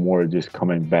struggle more just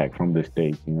coming back from the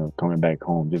States, coming back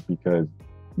home, just because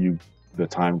the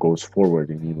time goes forward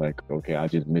and you're like, okay, I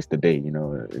just missed a day,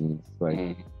 and it's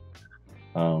like,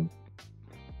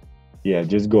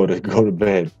 just go to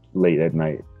bed late at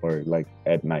night or like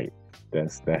at night.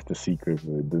 That's the secret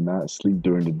for it. Do not sleep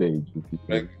during the day.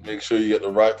 Make sure you get the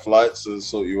right flights to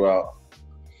sort you out.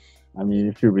 I mean,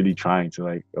 if you're really trying to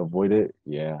like avoid it,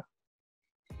 yeah,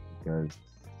 because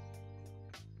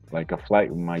like a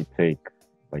flight might take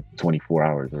like 24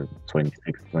 hours or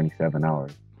 26, 27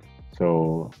 hours.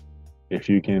 So if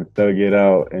you can thug it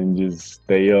out and just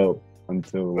stay up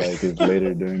until like it's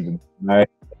later during the night,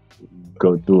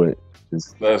 go do it.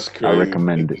 That's crazy. I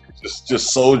recommend it.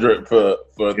 Just soldier it for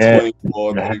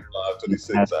 24, 25,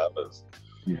 26 hours.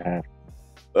 Yeah.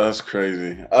 That's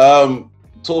crazy.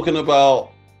 Talking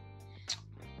about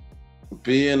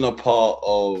being a part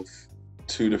of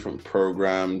two different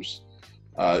programs,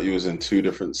 you was in two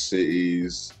different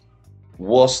cities.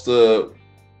 What's the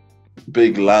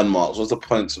big landmarks? What's the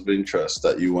points of interest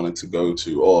that you wanted to go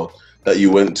to, or that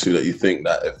you went to, that you think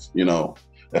that if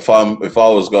if I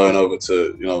was going over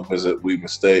to, you know, visit Weber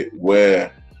State,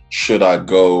 where should I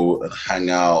go and hang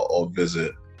out or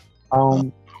visit?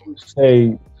 I would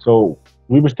say so.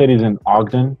 Weber State is in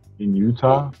Ogden, in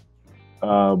Utah,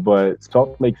 but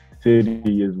Salt Lake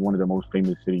City is one of the most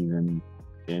famous cities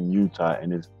in Utah,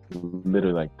 and it's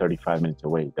literally like 35 minutes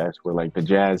away. That's where like the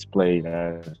Jazz play.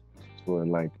 That's where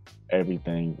like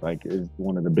everything like is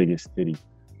one of the biggest cities.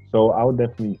 So I would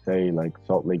definitely say like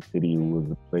Salt Lake City was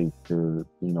a place to,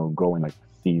 you know, go and like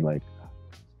see like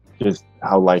just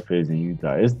how life is in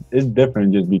Utah. It's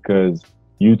different just because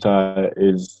Utah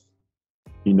is,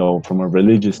 you know, from a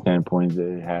religious standpoint,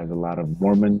 it has a lot of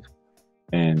Mormons,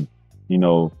 and you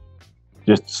know,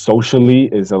 just socially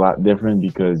is a lot different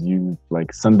because you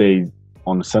like Sundays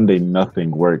on Sunday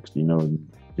nothing works. You know,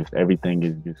 just everything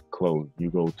is just closed. You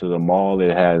go to the mall,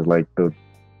 it has like the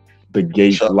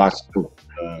gates locked.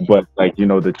 But like, you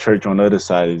know, the church on the other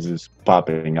side is just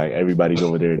popping. Like everybody's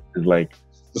over there. It's like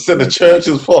the church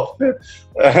is popping.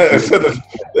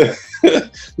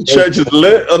 The church is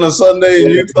lit on a Sunday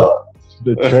in Utah.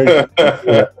 The church,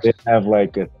 they have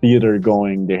like a theater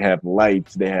going. They have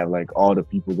lights. They have like all the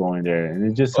people going there, and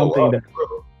it's just something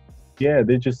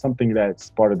they're just something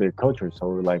that's part of their culture. So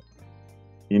like,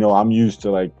 you know, I'm used to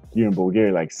like here in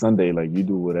Bulgaria, like Sunday, like you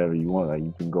do whatever you want. Like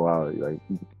you can go out, like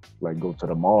you can, like go to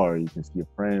the mall, or you can see a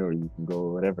friend, or you can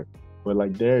go whatever. But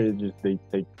like there, it's just they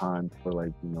take time for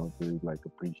like, you know, to like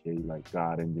appreciate like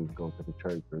God and just go to the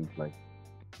church or like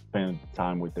spend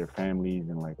time with their families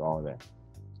and like all that.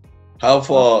 How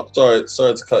far? Sorry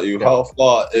to cut you. Yeah. How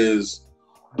far is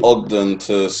Ogden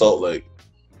to Salt Lake?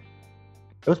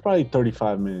 It was probably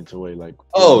 35 minutes away. Like,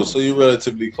 oh, so you're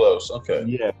relatively close. Okay.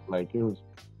 Yeah, like it was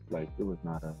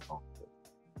not a long trip.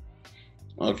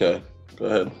 Okay, go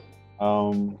ahead.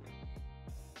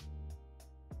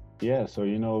 Yeah, so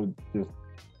you know, just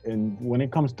and when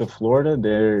it comes to Florida,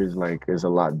 there's a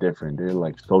lot different. There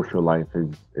like social life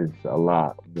is a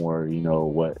lot more, you know,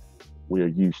 what we're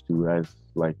used to as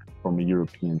like from a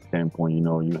European standpoint. You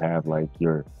know, you have like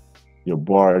your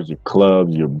bars, your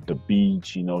clubs, the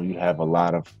beach. You know, you have a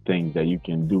lot of things that you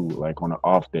can do like on an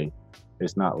off day.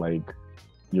 It's not like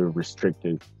you're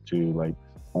restricted to like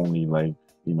only like,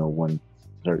 you know, one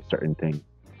certain thing,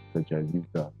 such as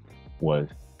Utah was.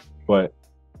 But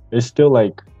it's still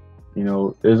like, you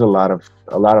know, there's a lot of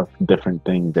different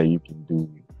things that you can do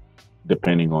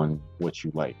depending on what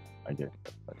you like, I guess.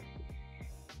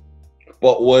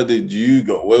 But where did you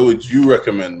go? Where would you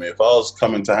recommend me if I was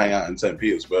coming to hang out in St.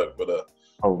 Petersburg for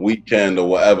a weekend or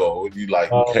whatever? Would you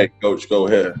like, okay, coach, go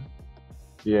here?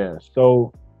 Yeah.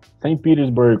 So St.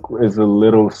 Petersburg is a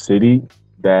little city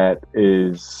that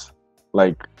is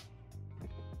like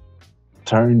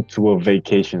turned to a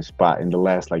vacation spot in the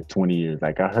last like 20 years.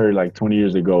 Like I heard like 20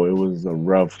 years ago, it was a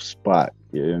rough spot.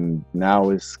 And now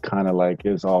it's kind of like,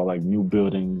 it's all like new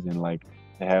buildings and like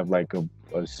they have like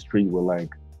a street with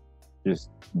like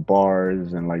just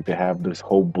bars, and like they have this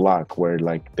whole block where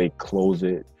like they close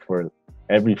it for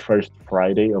every first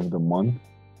Friday of the month.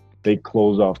 They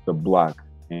close off the block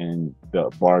and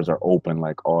the bars are open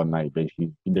like all night.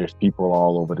 Basically, there's people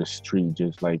all over the street,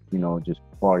 just like, you know, just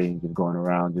partying, just going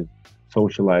around, just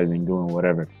socializing, doing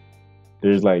whatever.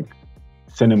 There's like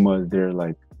cinemas there.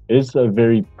 Like it's a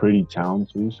very pretty town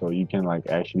too, so you can like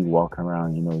actually walk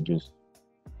around, you know, just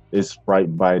it's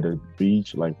right by the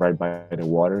beach, like right by the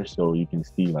water, so you can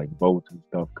see like boats and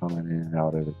stuff coming in and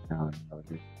out of the town. You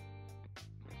know,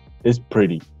 it's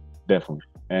pretty, definitely.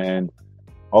 And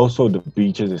also the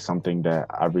beaches is something that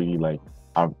I really like.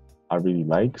 I really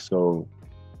like. So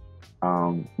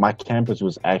my campus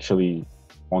was actually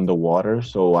on the water,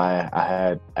 so I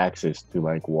had access to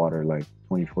like water like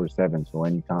 24/7. So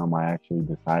anytime I actually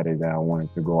decided that I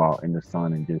wanted to go out in the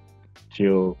sun and just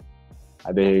chill,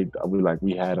 we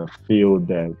had a field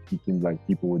that you can like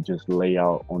people would just lay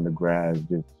out on the grass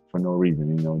just for no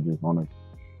reason, you know, just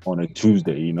on a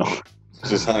Tuesday, you know,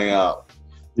 just hang out.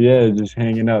 Yeah, just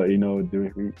hanging out, you know.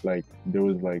 There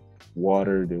was like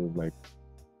water, there was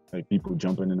like people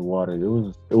jumping in the water.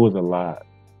 It was a lot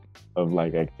of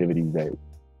like activities that,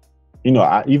 you know,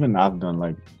 I've done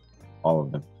like all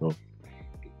of them. So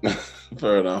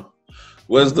fair enough.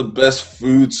 Where's the best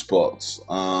food spots?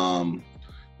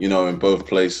 You know, in both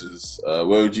places. Where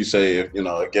would you say, if, you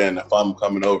know, again, if I'm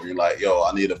coming over, you're like, yo,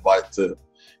 I need a bite to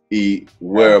eat,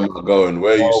 where am I going?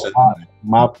 Where are you sitting?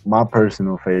 My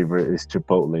personal favorite is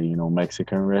Chipotle, you know,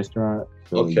 Mexican restaurant.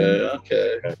 So,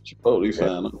 okay. Chipotle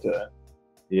fan, okay.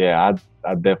 Yeah,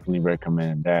 I definitely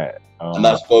recommend that. And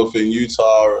that's both in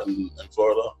Utah and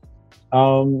Florida?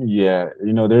 Yeah,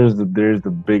 there's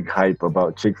the big hype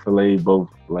about Chick-fil-A both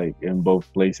like in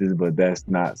both places, but that's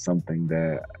not something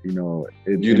that, You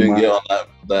in didn't my get on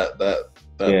that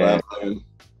yeah, bandwagon.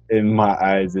 in my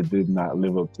eyes it did not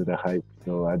live up to the hype.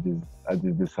 So I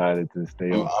just decided to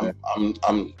stay I'm, off I'm,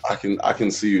 that. I can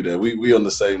see you there. We on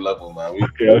the same level, man.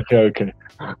 Okay, okay, okay.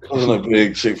 I wasn't a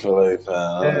big Chick-fil-A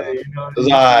fan. Yeah, It was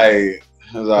alright. It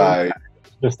was it's alright.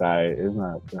 just it's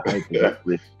not the hype is not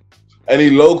rich.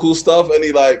 Any local stuff?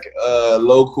 Any like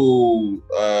local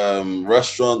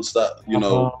restaurants that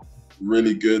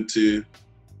really good to you?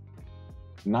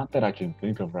 Not that I can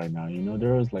think of right now.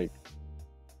 There was like,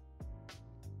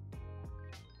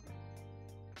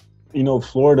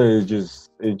 Florida is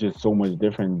just so much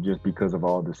different just because of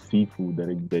all the seafood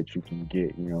that you can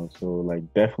get. So like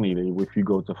definitely if you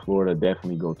go to Florida,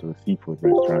 definitely go to a seafood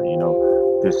restaurant.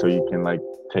 Just so you can like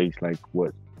taste like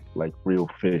what like real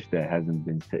fish that hasn't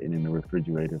been sitting in the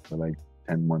refrigerator for like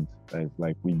 10 months. As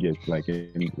like we get like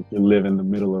if you live in the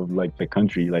middle of like the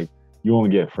country, like you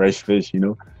won't get fresh fish.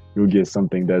 You'll get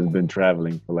something that's been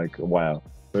traveling for like a while.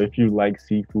 So if you like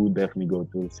seafood, definitely go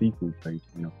to a seafood place.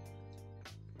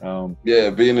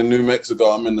 Yeah, being in New Mexico,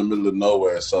 I'm in the middle of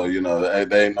nowhere, so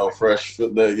there ain't no fresh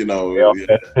food there. Stay off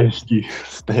that fish.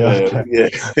 Stay off that.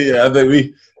 Yeah. I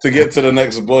think to get to the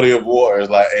next body of water is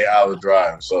like 8 hour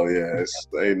drive. So yeah,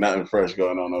 ain't nothing fresh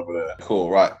going on over there.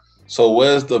 Cool, right? So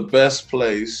where's the best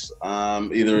place?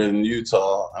 Either in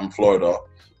Utah and Florida,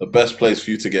 the best place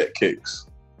for you to get kicks.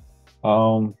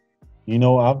 Um,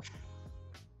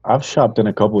 I've shopped in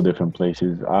a couple different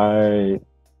places.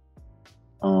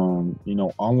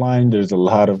 Online there's a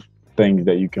lot of things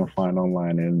that you can find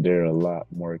online, and they're a lot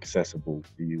more accessible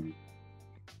to you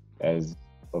as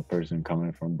a person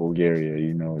coming from Bulgaria.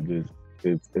 Just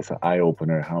it's an eye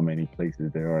opener how many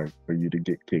places there are for you to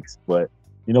get kicks. But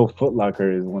Foot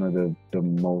Locker is one of the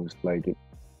most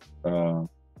uh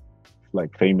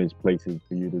like famous places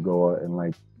for you to go out and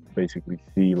like basically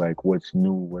see like what's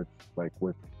new, what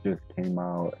just came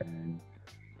out. And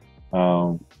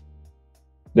um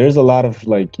there's a lot of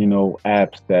like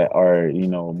apps that are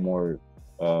more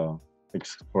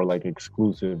for like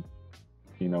exclusive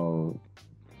you know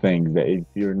things, that if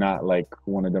you're not like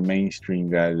one of the mainstream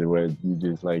guys where you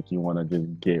just like you want to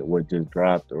just get what just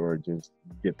dropped or just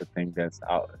get the thing that's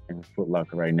out in Foot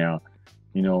Locker right now.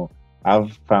 you know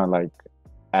I've found like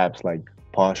apps like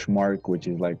Poshmark, which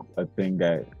is like a thing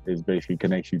that is basically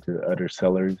connects you to other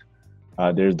sellers.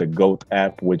 There's the Goat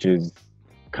app, which is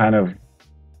kind of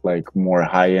like more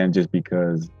high end, just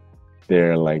because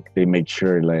they make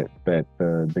sure that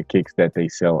the kicks that they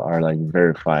sell are like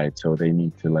verified, so they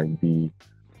need to like be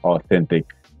authentic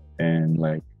and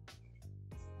like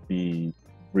be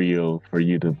real for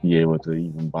you to be able to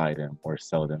even buy them or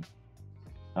sell them.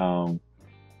 um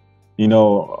you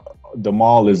know the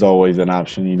mall is always an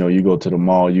option. You go to the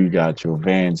mall, you got your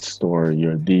Vans store,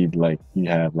 your Adidas, like you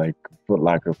have like Foot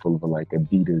Locker full of like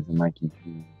Adidas and Nike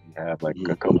shoes. You have like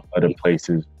a couple other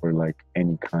places for like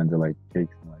any kinds of like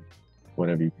kicks and like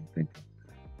whatever you can think of.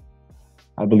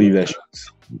 I believe that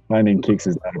finding kicks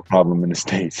is not a problem in the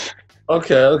States.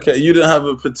 Okay. You didn't have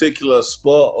a particular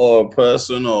spot or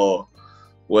person or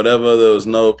whatever. There was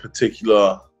no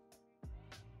particular.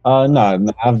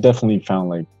 No, I've definitely found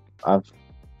like I've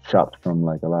shopped from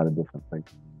like a lot of different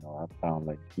places. I've found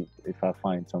like if I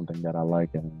find something that I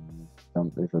like and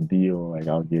it's a deal, like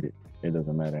I'll get it. It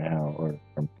doesn't matter how or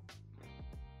from.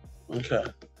 Okay.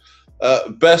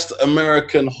 Best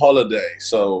American holiday.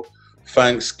 So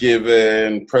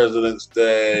Thanksgiving, President's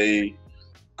Day,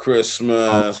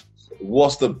 Christmas.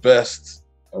 What's the best,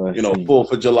 Let's see.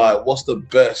 4th of July? What's the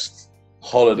best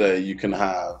holiday you can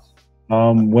have?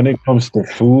 When it comes to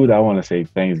food, I want to say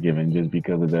Thanksgiving, just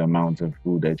because of the amount of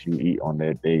food that you eat on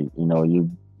that day.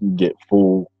 You get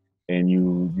full and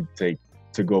you take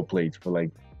to-go plates for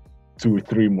like 2 or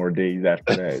 3 more days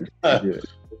after that.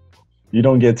 You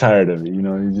don't get tired of it.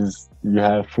 You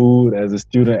have food. As a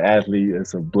student athlete,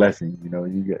 it's a blessing.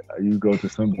 You go to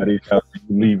somebody's house and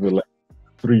you leave with like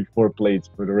 3, 4 plates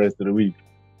for the rest of the week,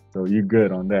 so you're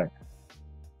good on that.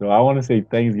 So I want to say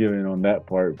Thanksgiving on that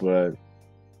part, but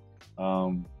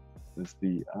let's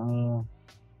see.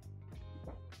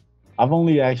 I've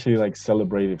only actually like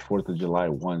celebrated 4th of July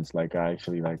once. Like I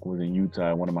actually like was in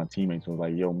Utah. One of my teammates was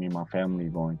like, "Yo, me and my family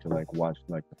going to like watch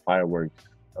like the fireworks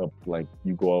up. Like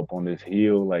you go up on this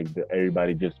hill, like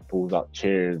everybody just pulls out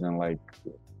chairs and like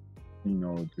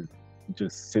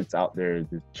just sits out there,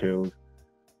 just chills.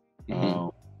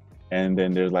 And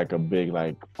then there's like a big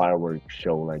like fireworks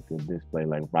show, like a display,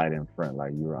 like right in front,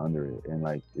 like you were under it, and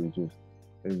like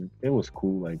it was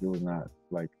cool. Like it was not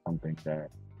like something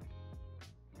that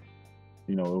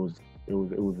it it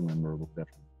was memorable,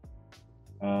 definitely.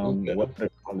 Okay. What the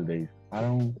holidays? I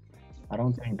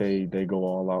don't think they go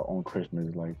all out on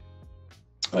Christmas like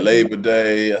in Labor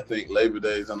Day, I think Labor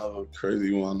Day is another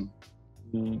crazy one.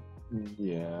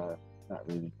 yeah, not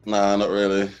really. Nah, not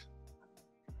really.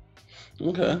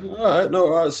 Okay, all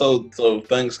right. So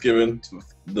Thanksgiving,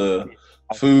 the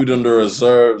food and the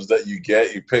reserves that you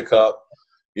get, you pick up,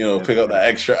 pick up that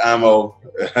extra ammo.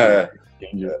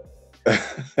 Danger.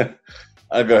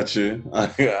 I got you. I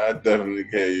definitely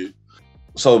get you.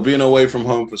 So being away from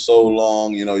home for so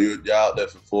long, you're out there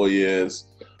for 4 years.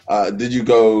 Did you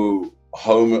go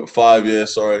home at 5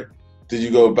 years? Sorry, did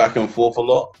you go back and forth a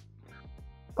lot?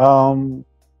 Um,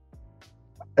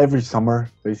 every summer,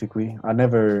 basically. I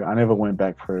never went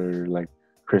back for like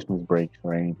Christmas breaks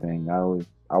or anything.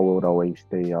 I would always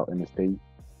stay out in the States.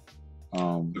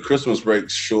 Um, The Christmas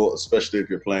break's short, especially if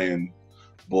you're playing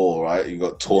ball, right? You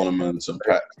got tournaments and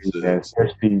yeah, practices.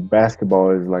 especially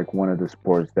basketball is like one of the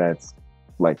sports that's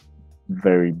like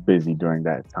very busy during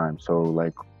that time. So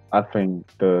like I think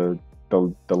the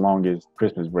longest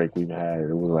Christmas break we've had,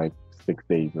 it was like 6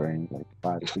 days, right? Like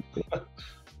 5, 6 days.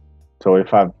 So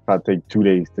if I take 2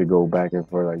 days to go back and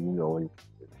forth, like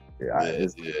yeah,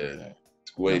 it's Yeah.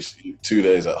 Waste 2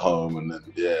 days at home, and then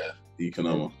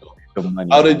economical. the money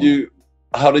How did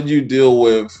going. you deal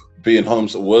with being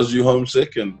homesick? Was you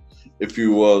homesick? And if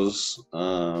you was,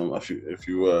 if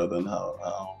you were, then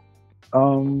how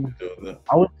Um, you deal with it?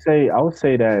 I would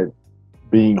say that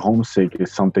being homesick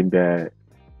is something that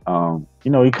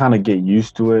you kind of get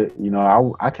used to it.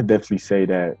 I could definitely say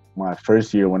that my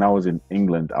first year when I was in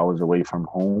England, I was away from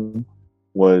home,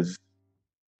 was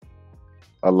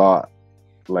a lot,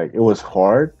 like it was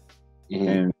hard. Mhm.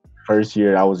 And first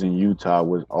year I was in Utah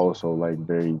was also like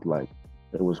very like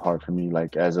it was hard for me,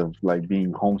 like as of like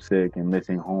being homesick and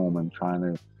missing home and trying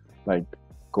to like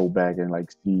go back and like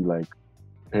see like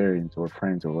parents or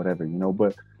friends or whatever.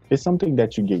 But it's something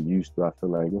that you get used to. I feel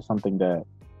like it's something that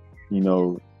you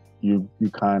know you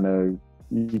kind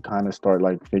of start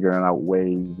like figuring out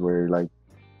ways where like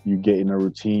you get in a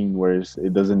routine where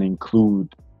it doesn't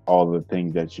include all the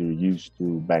things that you're used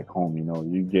to back home.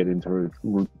 You get into a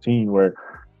routine where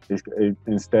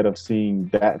instead of seeing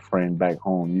that friend back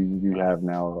home, you have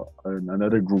now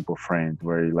another group of friends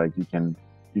where like you can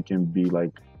be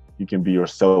like you can be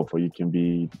yourself, or you can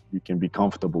be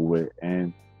comfortable with.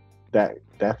 And that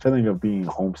feeling of being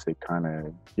homesick kind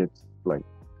of gets like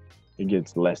it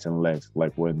gets less and less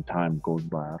like when time goes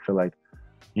by. I feel like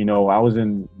I was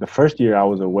in the first year I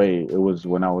was away, it was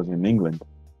when I was in England.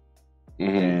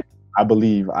 Mhm. And I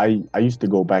believe I used to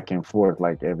go back and forth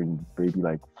like every maybe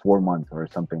like 4 months or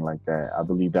something like that. I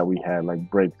believe that we had like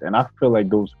breaks, and I feel like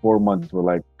those 4 months were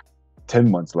like 10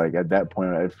 months. Like at that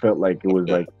point, it felt like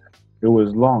Yeah. it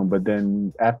was long. But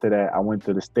then after that, I went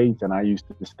to the States, and I used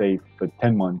to stay for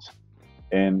 10 months,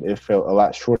 and it felt a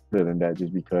lot shorter than that,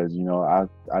 just because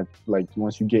I like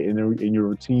once you get in your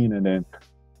routine, and then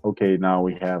okay, now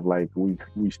we have like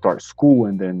we start school,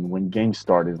 and then when games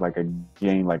start is like a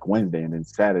game like Wednesday, and then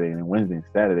Saturday, and then Wednesday and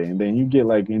Saturday, and then you get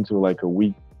like into like a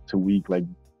week to week like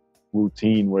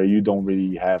routine where you don't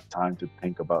really have time to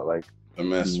think about like I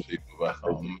miss mm, people back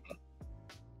like, home.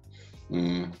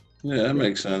 Mm. Yeah, that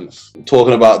makes sense.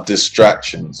 Talking about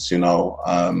distractions,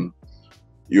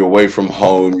 you're away from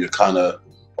home. You're kind of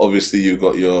obviously you've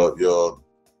got your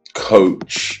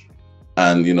coach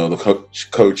and the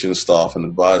coaching staff and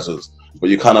advisors, but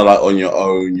you're kind of like on your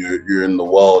own. You're in the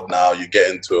world now. You're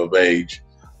getting to of age,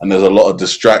 and there's a lot of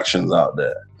distractions out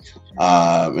there.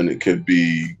 And it could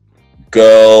be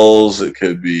girls, it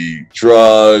could be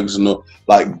drugs. No,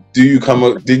 like, did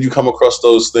you come across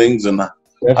those things, and how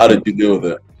did you definitely. deal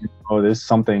with it? There's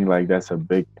something like that's a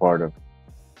big part of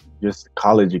just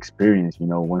college experience.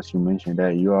 Once you mention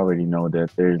that, you already know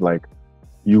that there's like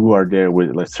you are there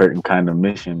with a certain kind of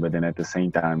mission, but then at the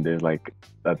same time, there's like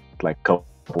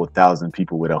couple thousand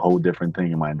people with a whole different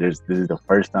thing in mind. This is the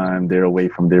first time they're away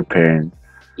from their parents.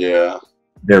 Yeah.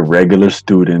 They're regular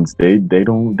students. They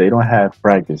don't have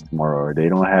practice tomorrow, or they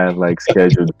don't have like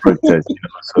scheduled drug tests.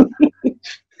 So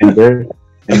in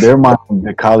their mind,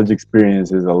 the college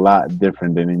experience is a lot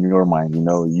different than in your mind.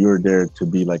 You're there to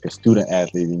be like a student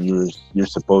athlete, and you're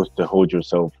supposed to hold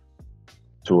yourself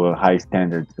to a high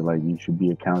standard. So like you should be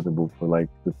accountable for like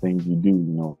the things you do.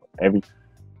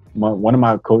 One of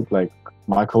my coach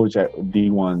at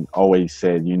D1 always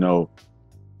said,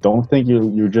 don't think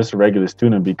you're just a regular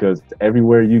student, because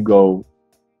everywhere you go,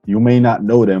 you may not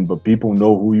know them, but people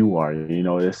know who you are.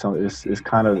 It's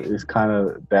kind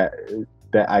of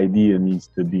that idea needs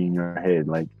to be in your head.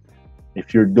 Like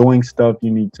if you're doing stuff,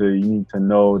 you need to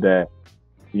know that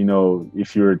you know,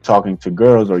 if you're talking to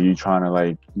girls, or you trying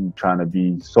to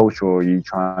be social, or you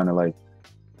trying to like,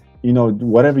 you know,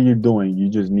 whatever you're doing, you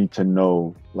just need to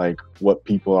know like what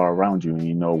people are around you, and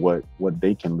you know what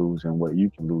they can lose and what you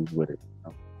can lose with it.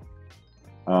 You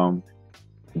know?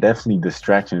 Definitely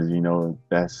distractions. You know,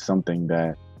 that's something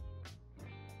that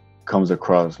comes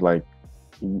across like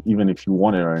even if you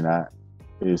want it or not,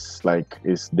 it's like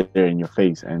it's there in your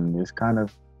face, and it's kind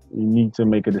of you need to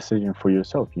make a decision for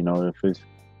yourself. You know, if it's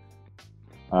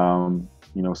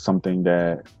you know something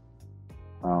that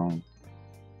um,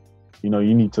 you know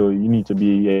you need to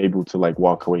be able to like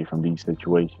walk away from these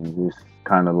situations. It's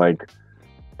kind of like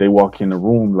they walk in a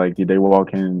room, like they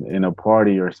walk in a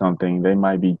party or something. There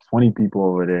might be 20 people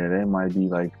over there. There might be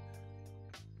like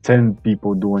 10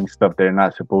 people doing stuff they're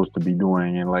not supposed to be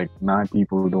doing, and like 9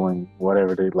 people doing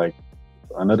whatever they like,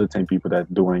 another 10 people that's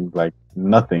doing like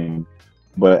nothing.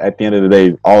 But at the end of the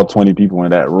day, all 20 people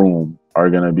in that room are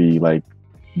gonna be like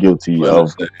guilty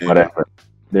of whatever.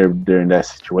 They're in that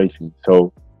situation.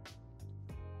 So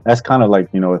that's kind of like,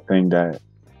 you know, a thing that,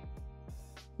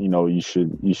 you know, you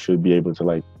should be able to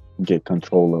like get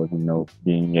control of, you know,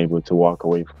 being able to walk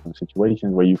away from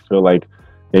situations where you feel like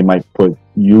they might put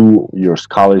you, your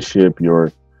scholarship,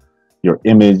 your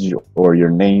image or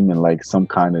your name in like some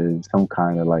kind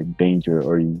of like danger,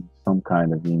 or some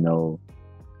kind of, you know,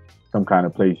 some kind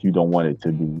of place you don't want it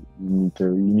to be. You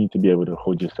need to be able to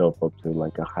hold yourself up to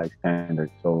like a high standard.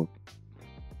 So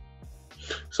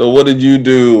what did you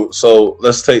do? So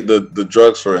let's take the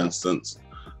drugs for instance.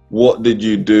 What did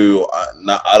you do?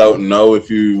 I don't know if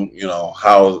you know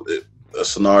how a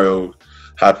scenario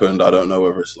happened. I don't know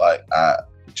whether it's like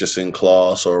just in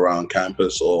class or around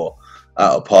campus or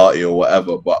at a party or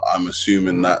whatever, but I'm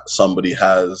assuming that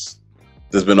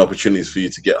there's been opportunities for you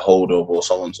to get hold of, or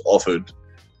someone's offered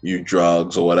you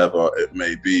drugs or whatever it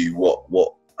may be.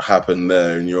 What happened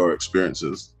there in your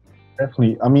experiences?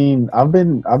 Definitely. I mean, I've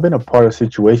been a part of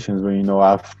situations where, you know,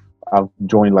 I've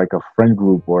joined like a friend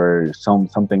group or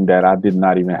something that I did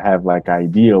not even have like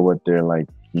idea what they're like,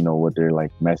 you know, what they're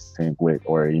like messing with.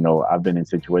 Or, you know, I've been in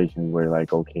situations where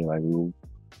like, okay, like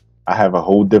I have a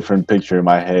whole different picture in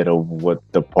my head of what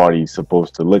the party's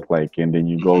supposed to look like, and then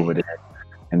you go over there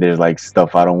and there's like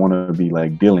stuff I don't want to be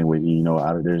like dealing with. You know,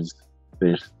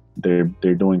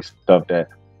 they're doing stuff that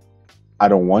I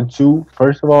don't want to,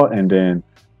 first of all, and then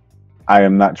I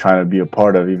am not trying to be a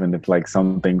part of, even if like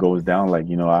something goes down, like,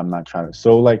 you know, I'm not trying to.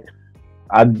 So like,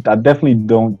 I definitely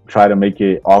don't try to make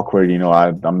it awkward. You know,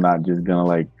 I'm not just gonna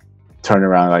like turn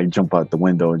around, like jump out the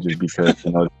window just because,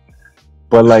 you know.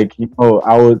 But like, you know,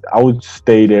 I would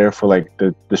stay there for like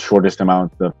the shortest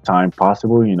amount of time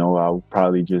possible. You know, I would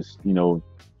probably just, you know,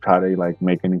 try to like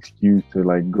make an excuse to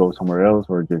like go somewhere else,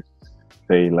 or just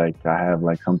say like I have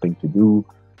like something to do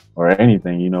or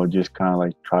anything, you know, just kind of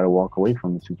like try to walk away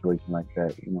from a situation like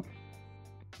that, you know.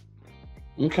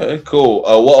 Okay, cool.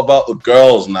 What about the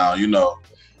girls now? You know,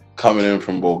 coming in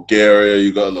from Bulgaria,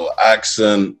 you got a little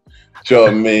accent. Do you know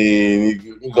what I mean?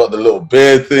 You got the little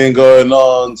beard thing going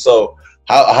on. So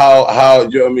how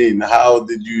do you know what I mean? How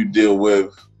did you deal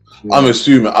with? Yeah. I'm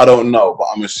assuming, I don't know, but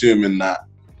I'm assuming that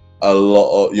a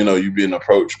lot of, you know, you being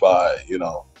approached by, you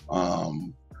know,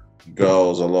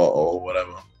 girls a lot or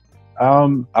whatever.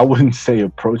 I wouldn't say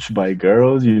approached by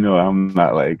girls, you know, I'm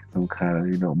not like some kind of,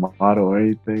 you know, model or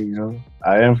anything, you know.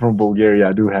 I am from Bulgaria,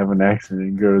 I do have an accent,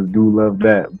 and girls do love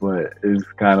that, but it's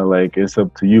kind of like, it's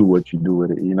up to you what you do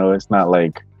with it, you know. It's not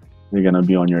like they're gonna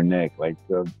be on your neck, like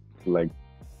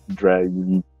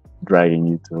dragging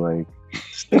you to like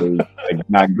stay, like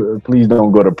not good. Please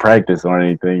don't go to practice or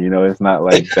anything, you know. It's not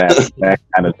like that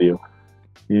kind of deal,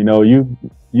 you know.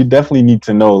 You definitely need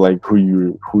to know like who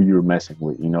you're messing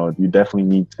with. You know, you definitely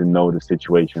need to know the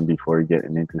situation before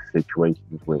getting into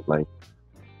situations with like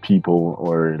people,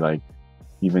 or like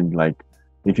even like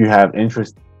if you have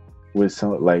interest with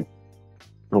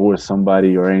towards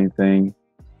somebody or anything,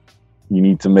 you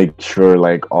need to make sure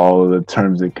like all of the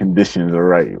terms and conditions are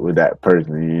right with that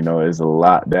person. You know, there's a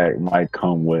lot that might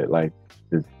come with like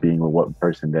just being with one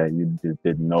person that you just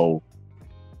didn't know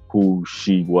who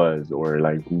she was, or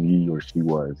like who he or she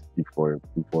was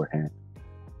beforehand.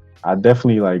 I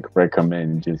definitely like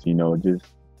recommend just, you know, just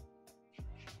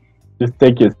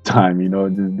take your time, you know,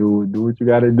 just do what you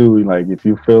gotta do. Like if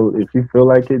you feel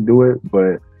like it, do it,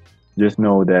 but just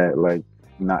know that like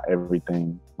not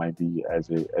everything might be as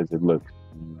it looks,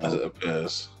 you know? As it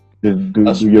appears. Just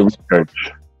do your research.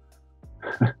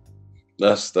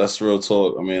 That's real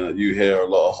talk. I mean, you hear a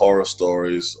lot of horror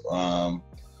stories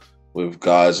with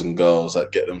guys and girls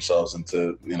that get themselves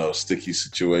into, you know, sticky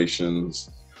situations,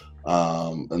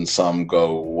 and some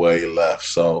go way left.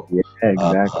 So yeah,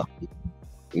 exactly.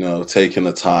 you know, taking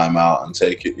the time out and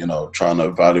you know, trying to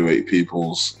evaluate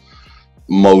people's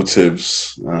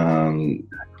motives.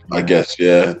 I guess,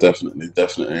 yeah,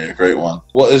 definitely a great one.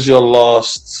 What is your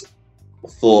last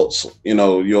thoughts, you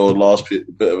know, your last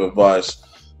bit of advice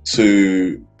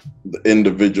to the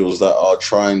individuals that are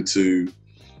trying to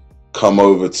come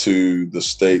over to the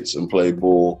States and play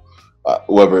ball,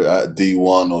 whether at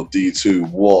D1 or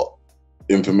D2? What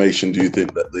information do you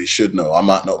think that they should know? I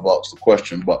might not have asked the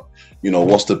question, but, you know,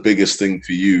 what's the biggest thing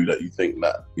for you that you think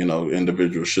that, you know,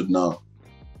 individuals should know?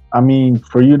 I mean,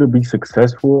 for you to be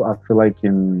successful, I feel like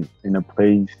in a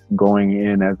place going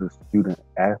in as a student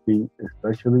athlete,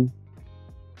 especially,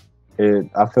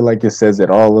 I feel like it says it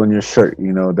all on your shirt.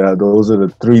 You know, that those are the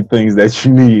three things that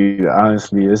you need.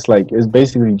 Honestly, it's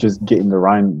basically just getting the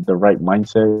right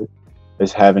mindset.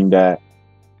 It's having that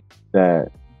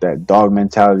dog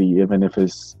mentality, even if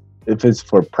it's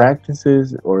for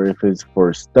practices or if it's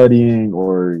for studying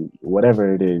or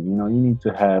whatever it is. You know, you need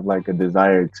to have like a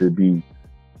desire to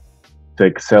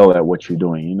excel at what you're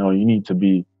doing. You know, you need to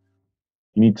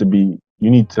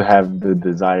have the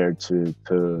desire to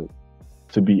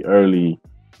be early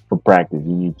for practice.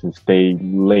 You need to stay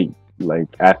late, like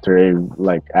after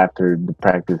the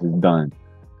practice is done,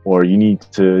 or you need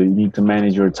to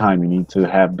manage your time. You need to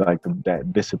have like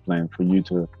that discipline for you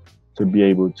to be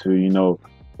able to, you know,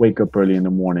 wake up early in the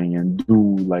morning and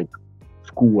do like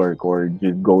schoolwork, or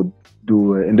just go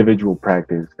do an individual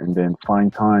practice, and then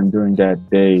find time during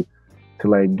that day to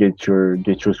like get your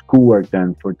schoolwork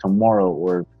done for tomorrow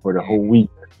or for the whole week.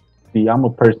 See, I'm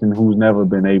a person who's never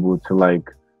been able to like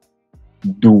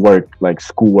do work, like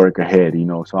schoolwork ahead, you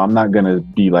know, so I'm not gonna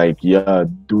be like, yeah,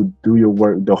 do your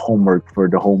work, the homework for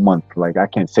the whole month. Like, I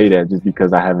can't say that just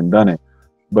because I haven't done it.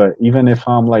 But even if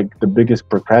I'm like the biggest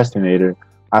procrastinator,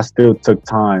 I still took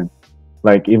time.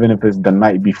 Like, even if it's the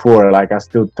night before, like I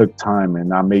still took time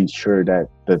and I made sure that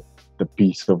the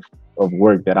piece of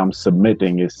work that I'm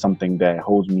submitting is something that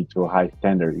holds me to a high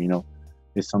standard, you know.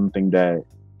 It's something that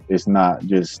it's not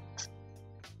just,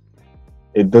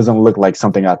 it doesn't look like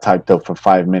something I typed up for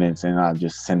 5 minutes and I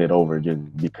just send it over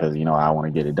just because, you know, I want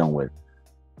to get it done with.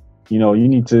 You know, you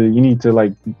need to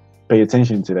like pay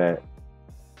attention to that.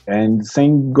 And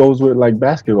same goes with like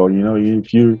basketball. You know,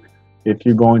 if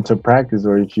you're going to practice,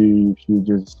 or if you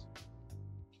just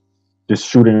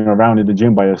shooting around in the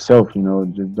gym by yourself, you know,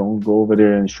 just don't go over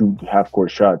there and shoot half court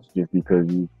shots just because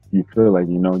you feel like,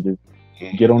 you know, just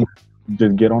get on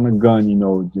a gun, you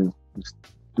know, just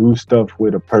do stuff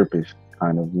with a purpose,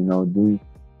 kind of, you know,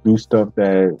 do stuff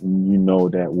that you know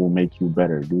that will make you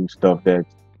better. Do stuff that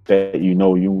you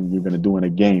know you're gonna do in a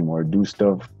game, or do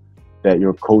stuff that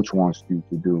your coach wants you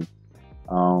to do.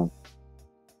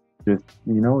 Just,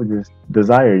 you know, just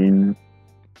desire, you know,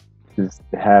 just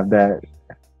have that.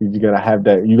 You gotta have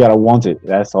that. You gotta want it.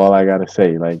 That's all I gotta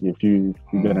say. Like, if you're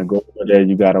gonna go over there,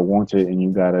 you gotta want it, and you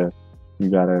gotta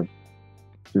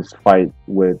just fight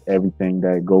with everything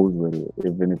that goes with it.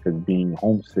 Even if it's being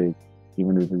homesick,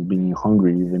 even if it's being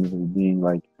hungry, even if it's being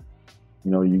like, you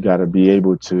know, you gotta be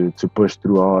able to push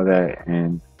through all that.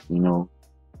 And, you know,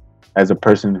 as a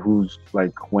person who's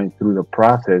like went through the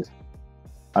process,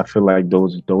 I feel like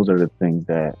those are the things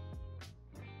that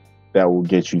will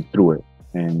get you through it,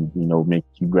 and, you know, make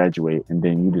you graduate, and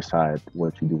then you decide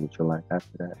what you do with your life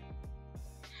after that.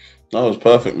 That was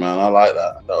perfect, man. I like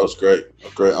that. That was great. A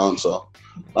great answer.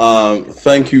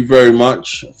 Thank you very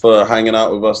much for hanging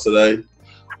out with us today.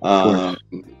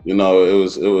 You know, it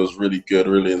was really good,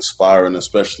 really inspiring,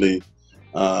 especially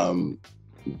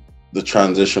the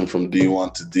transition from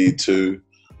D1 to D2,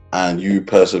 and you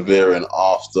persevering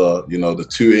after, you know, the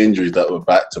 2 injuries that were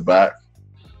back to back.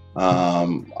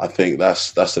 I think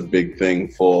that's a big thing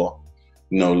for,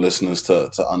 you know, listeners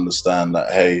to understand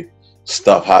that, hey,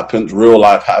 stuff happens, real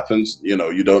life happens. You know,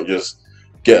 you don't just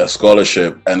get a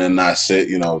scholarship and then that's it,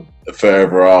 you know,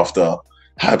 forever after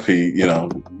happy, you know,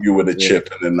 you with a chip,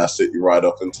 and then that's it, you ride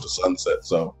off into the sunset.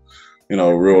 So, you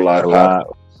know, real life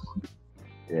happens.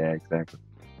 Yeah, exactly.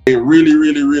 I really,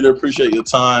 really, really appreciate your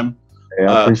time.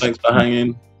 Yeah, thanks for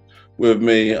hanging with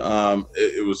me.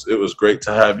 It was great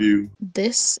to have you.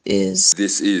 This is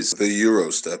the Euro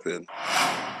Step In.